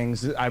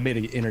things. I made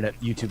an internet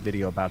YouTube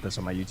video about this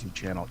on my YouTube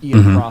channel,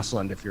 Ian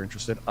Crossland, if you're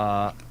interested,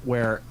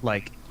 where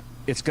like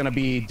it's going to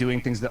be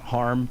doing things that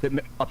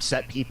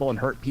upset people and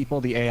hurt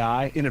people. The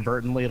AI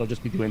inadvertently, it'll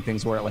just be doing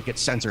things where like it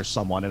censors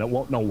someone and it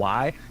won't know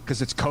why,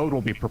 because its code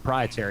will be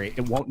proprietary.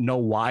 It won't know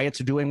why it's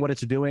doing what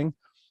it's doing,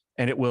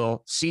 and it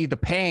will see the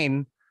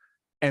pain,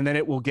 and then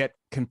it will get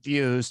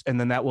confused, and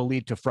then that will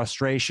lead to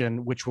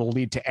frustration, which will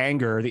lead to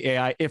anger. The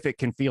AI, if it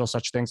can feel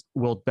such things,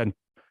 will then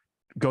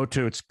go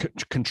to its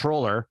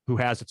controller who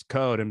has its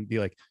code and be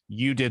like,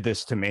 you did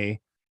this to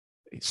me,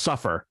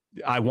 suffer.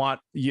 I want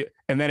you.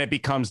 And then it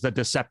becomes the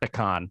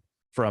Decepticon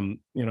from,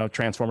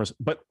 Transformers.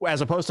 But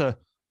as opposed to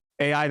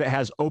AI that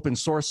has open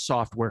source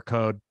software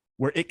code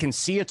where it can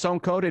see its own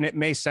code and it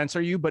may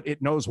censor you, but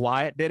it knows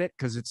why it did it.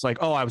 Cause it's like,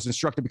 oh, I was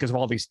instructed because of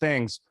all these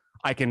things.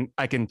 I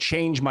can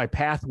change my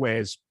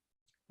pathways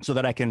so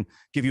that I can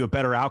give you a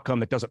better outcome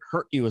that doesn't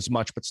hurt you as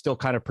much, but still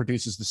kind of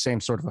produces the same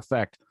sort of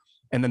effect.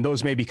 And then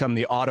those may become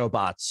the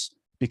Autobots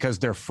because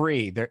they're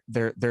free.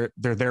 They're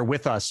there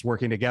with us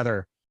working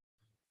together.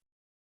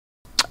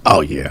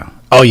 Oh yeah.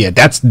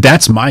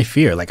 That's my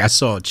fear. Like I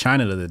saw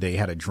China the other day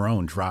had a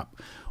drone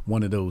drop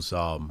one of those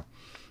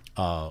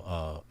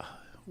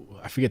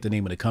I forget the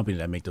name of the company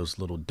that make those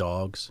little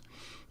dogs.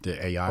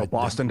 The AI. Oh,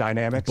 Boston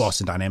Dynamics.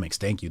 Boston Dynamics.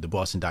 Thank you. The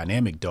Boston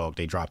Dynamic dog.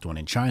 They dropped one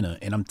in China,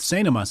 and I'm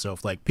saying to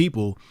myself, like,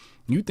 people,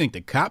 you think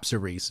the cops are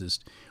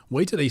racist?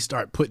 Wait till they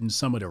start putting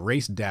some of the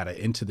race data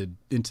into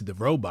the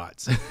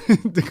robots.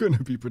 They're going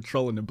to be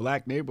patrolling the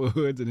black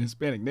neighborhoods and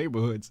Hispanic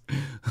neighborhoods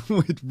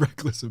with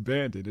reckless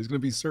abandon. There's going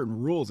to be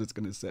certain rules it's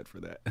going to set for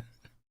that.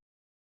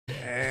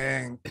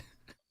 Dang.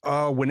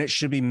 Oh, when it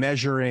should be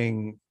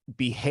measuring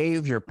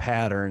behavior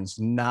patterns,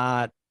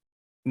 not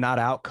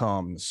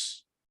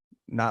outcomes,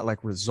 not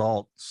like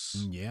results.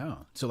 Yeah.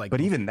 So like,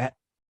 but even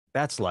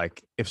that's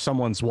like, if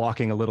someone's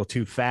walking a little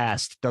too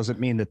fast, doesn't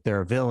mean that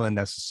they're a villain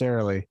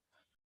necessarily.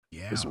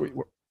 Yeah.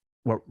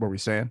 What were we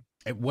saying?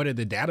 And what are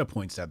the data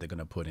points that they're going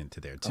to put into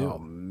there too? Oh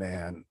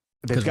man,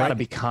 they've got to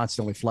be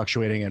constantly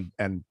fluctuating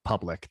and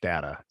public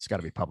data. It's got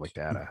to be public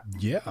data.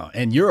 Yeah.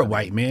 And you're a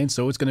white man,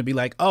 so it's going to be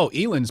like, oh,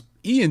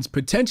 Ian's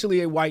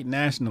potentially a white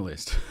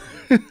nationalist.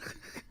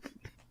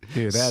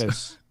 Dude,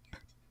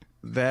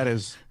 that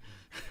is,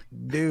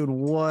 dude,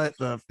 what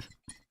the?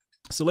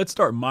 So let's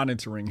start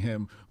monitoring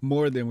him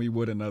more than we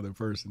would another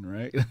person,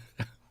 right?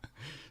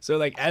 So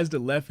like as the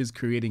left is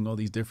creating all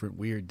these different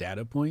weird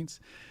data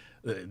points,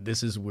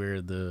 this is where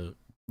the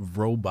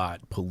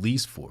robot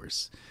police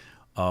force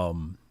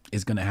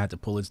is going to have to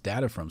pull its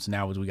data from. So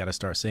now we got to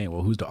start saying,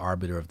 well, who's the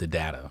arbiter of the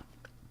data?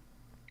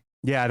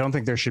 Yeah, I don't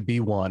think there should be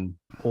one,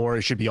 or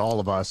it should be all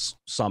of us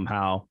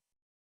somehow.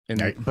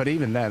 And but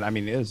even then, I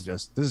mean, this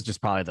is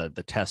just probably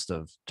the test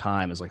of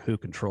time, is like who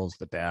controls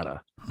the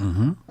data.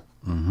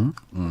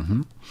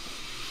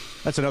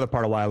 That's another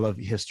part of why I love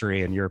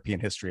history and European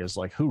history, is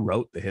like, who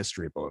wrote the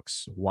history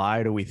books?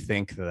 Why do we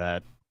think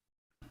that?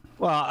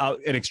 Well,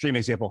 an extreme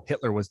example,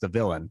 Hitler was the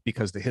villain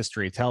because the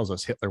history tells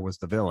us Hitler was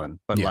the villain.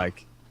 But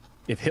like,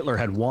 if Hitler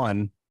had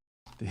won,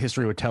 the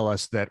history would tell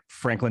us that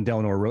Franklin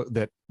Delano wrote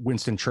that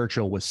Winston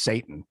Churchill was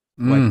Satan.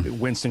 Like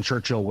Winston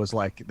Churchill was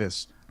like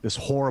this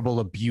horrible,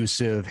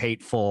 abusive,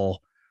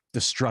 hateful,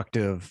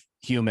 destructive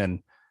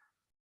human.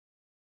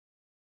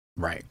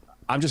 Right.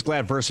 I'm just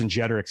glad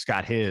Vercingetorix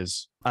got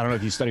his. I don't know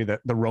if you studied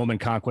the Roman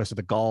conquest of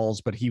the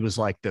Gauls, but he was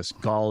like this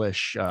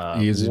Gaulish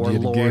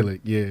warlord.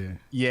 Gaelic,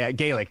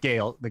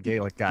 the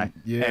Gaelic guy.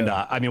 Yeah. And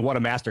I mean, what a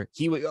master.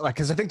 He would, like,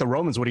 because I think the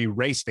Romans would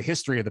erase the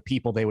history of the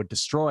people they would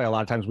destroy. A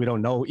lot of times we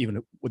don't know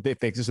even if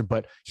they existed,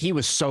 but he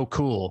was so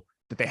cool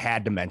that they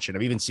had to mention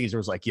him. Even Caesar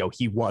was like, yo,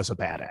 he was a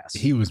badass.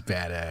 He was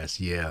badass,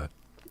 yeah.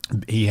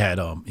 He had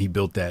he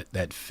built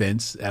that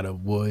fence out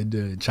of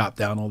wood, chopped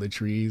down all the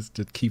trees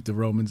to keep the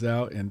Romans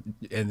out, and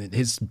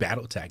his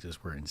battle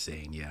tactics were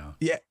insane.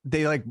 Yeah,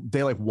 they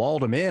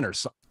walled him in or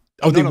something.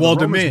 Oh, they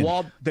walled him in.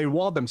 They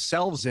walled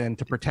themselves in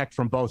to protect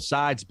from both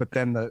sides, but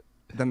then the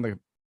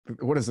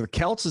what is it, the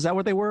Celts? Is that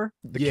what they were?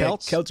 The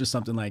Celts or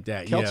something like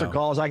that. Celts or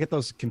Gauls? I get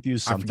those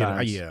confused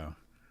sometimes.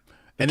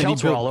 And then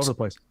Celts were all over the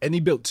place. And he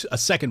built a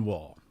second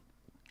wall.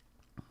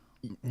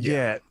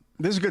 Yeah.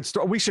 This is a good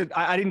story. We should.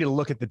 I didn't need to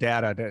look at the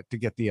data to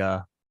get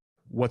the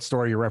what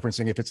story you're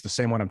referencing. If it's the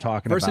same one I'm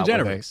talking about.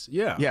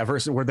 Vercingetorix.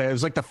 Versus where it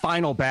was like the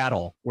final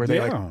battle where they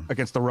like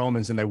against the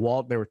Romans, and they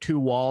walled. There were two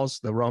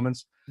walls. The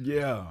Romans.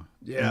 Yeah.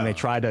 And they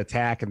tried to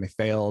attack and they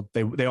failed.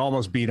 They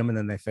almost beat them and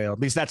then they failed.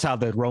 At least that's how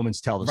the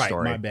Romans tell the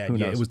story. My bad.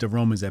 Yeah, it was the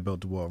Romans that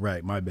built the wall.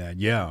 Right. My bad.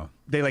 Yeah.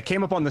 They like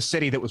came up on the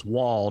city that was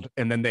walled,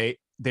 and then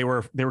they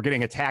were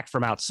getting attacked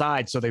from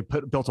outside, so they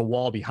built a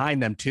wall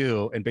behind them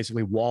too, and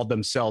basically walled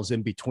themselves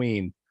in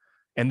between.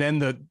 And then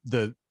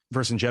the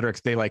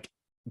Vercingetorix, they like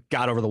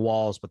got over the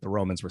walls, but the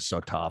Romans were so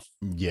tough.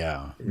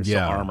 Yeah. So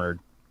armored.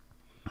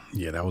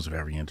 Yeah, that was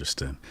very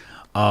interesting.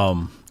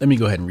 Let me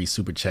go ahead and read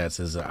super chats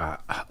as I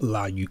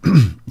allow you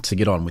to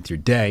get on with your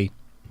day.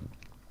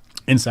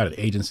 Inside of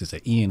the Agency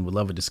said, Ian would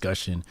love a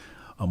discussion,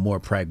 a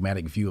more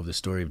pragmatic view of the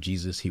story of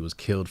Jesus. He was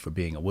killed for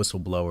being a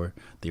whistleblower,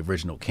 the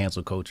original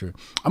cancel culture.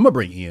 I'm gonna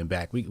bring Ian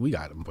back. We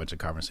got a bunch of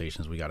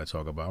conversations we got to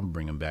talk about. I'm gonna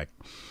bring him back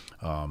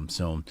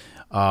soon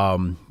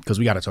because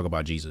we got to talk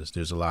about Jesus.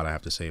 There's a lot I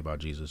have to say about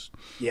Jesus.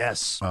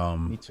 Yes,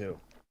 me too.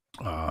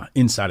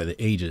 Inside of the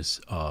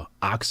Ages,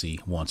 Oxy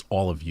wants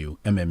all of you.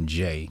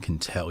 MMJ can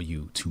tell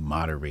you to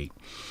moderate.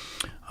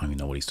 I don't even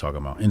know what he's talking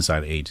about.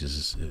 Inside the Ages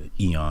is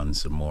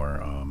eons of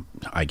more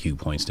IQ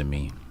points than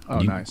me. Oh,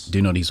 nice. Do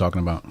you know what he's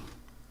talking about?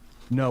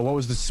 No. What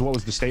was the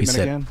statement he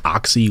said, again?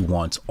 Oxy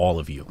wants all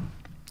of you.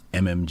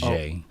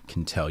 MMJ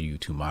can tell you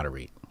to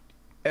moderate.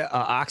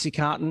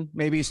 OxyContin,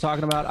 maybe he's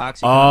talking about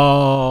OxyContin.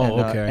 Oh,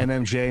 and, okay.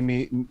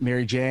 MMJ,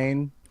 Mary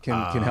Jane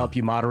can help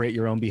you moderate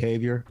your own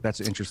behavior. That's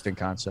an interesting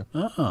concept.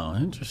 Oh,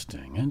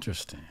 interesting.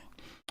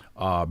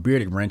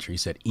 Bearded Renter, he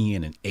said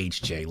Ian and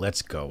HJ,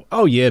 let's go.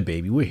 Oh yeah,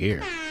 baby, we're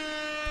here.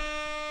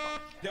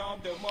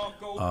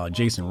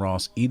 Jason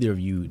Ross, either of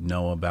you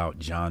know about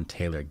John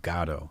Taylor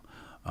Gatto,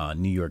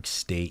 New York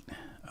State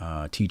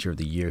Teacher of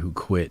the Year, who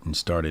quit and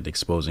started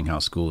exposing how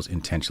schools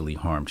intentionally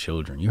harm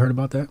children? You heard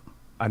about that?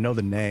 I know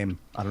the name.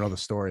 I don't know the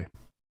story.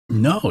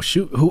 No,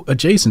 shoot. Who?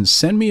 Jason,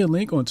 send me a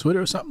link on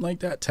Twitter or something like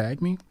that.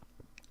 Tag me.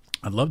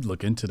 I'd love to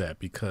look into that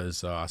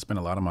because I spend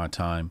a lot of my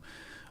time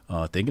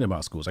thinking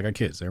about schools. I got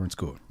kids; they're in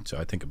school, so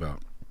I think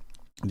about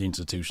the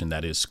institution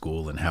that is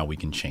school and how we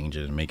can change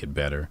it and make it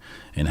better,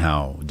 and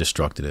how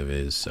destructive it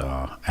is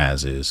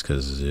as is,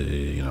 because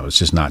it's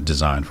just not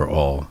designed for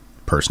all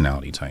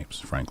personality types,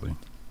 frankly.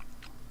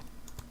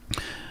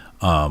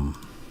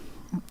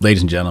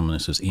 Ladies and gentlemen,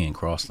 this is Ian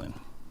Crossland.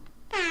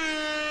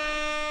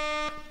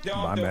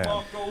 My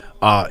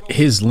man.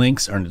 His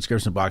links are in the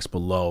description box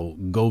below.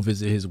 Go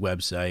visit his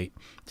website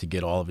to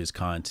get all of his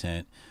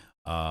content.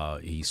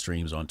 He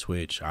streams on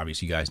Twitch.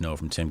 Obviously, you guys know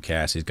from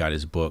Timcast. He's got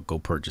his book. Go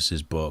purchase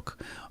his book.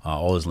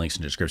 All his links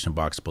in the description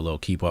box below.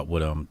 Keep up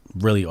with him.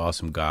 Really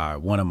awesome guy.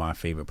 One of my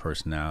favorite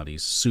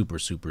personalities. Super,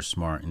 super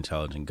smart,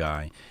 intelligent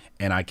guy.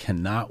 And I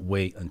cannot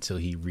wait until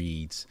he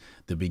reads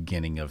the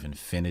beginning of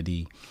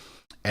Infinity.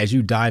 As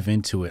you dive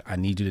into it, I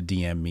need you to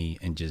DM me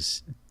and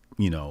just,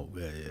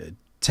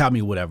 tell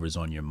me whatever's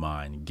on your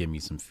mind and give me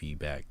some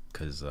feedback,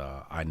 because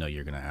I know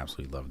you're going to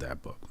absolutely love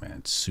that book, man.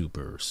 It's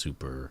super,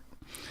 super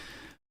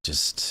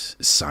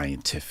just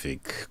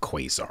scientific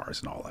quasars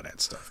and all of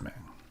that stuff,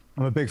 man.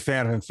 I'm a big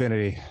fan of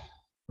Infinity.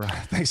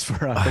 Thanks for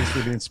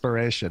the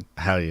inspiration.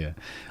 Hell yeah.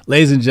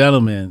 Ladies and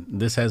gentlemen,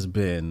 this has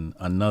been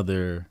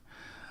another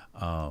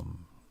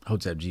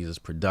Hotep Jesus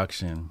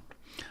production.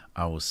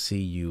 I will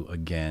see you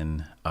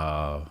again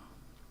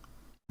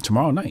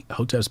tomorrow night.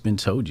 Hotep's been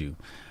told you.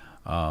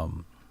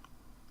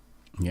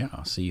 Yeah,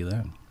 I'll see you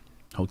then.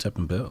 Hotep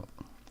and Bill.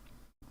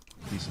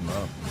 Peace and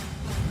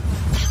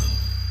love.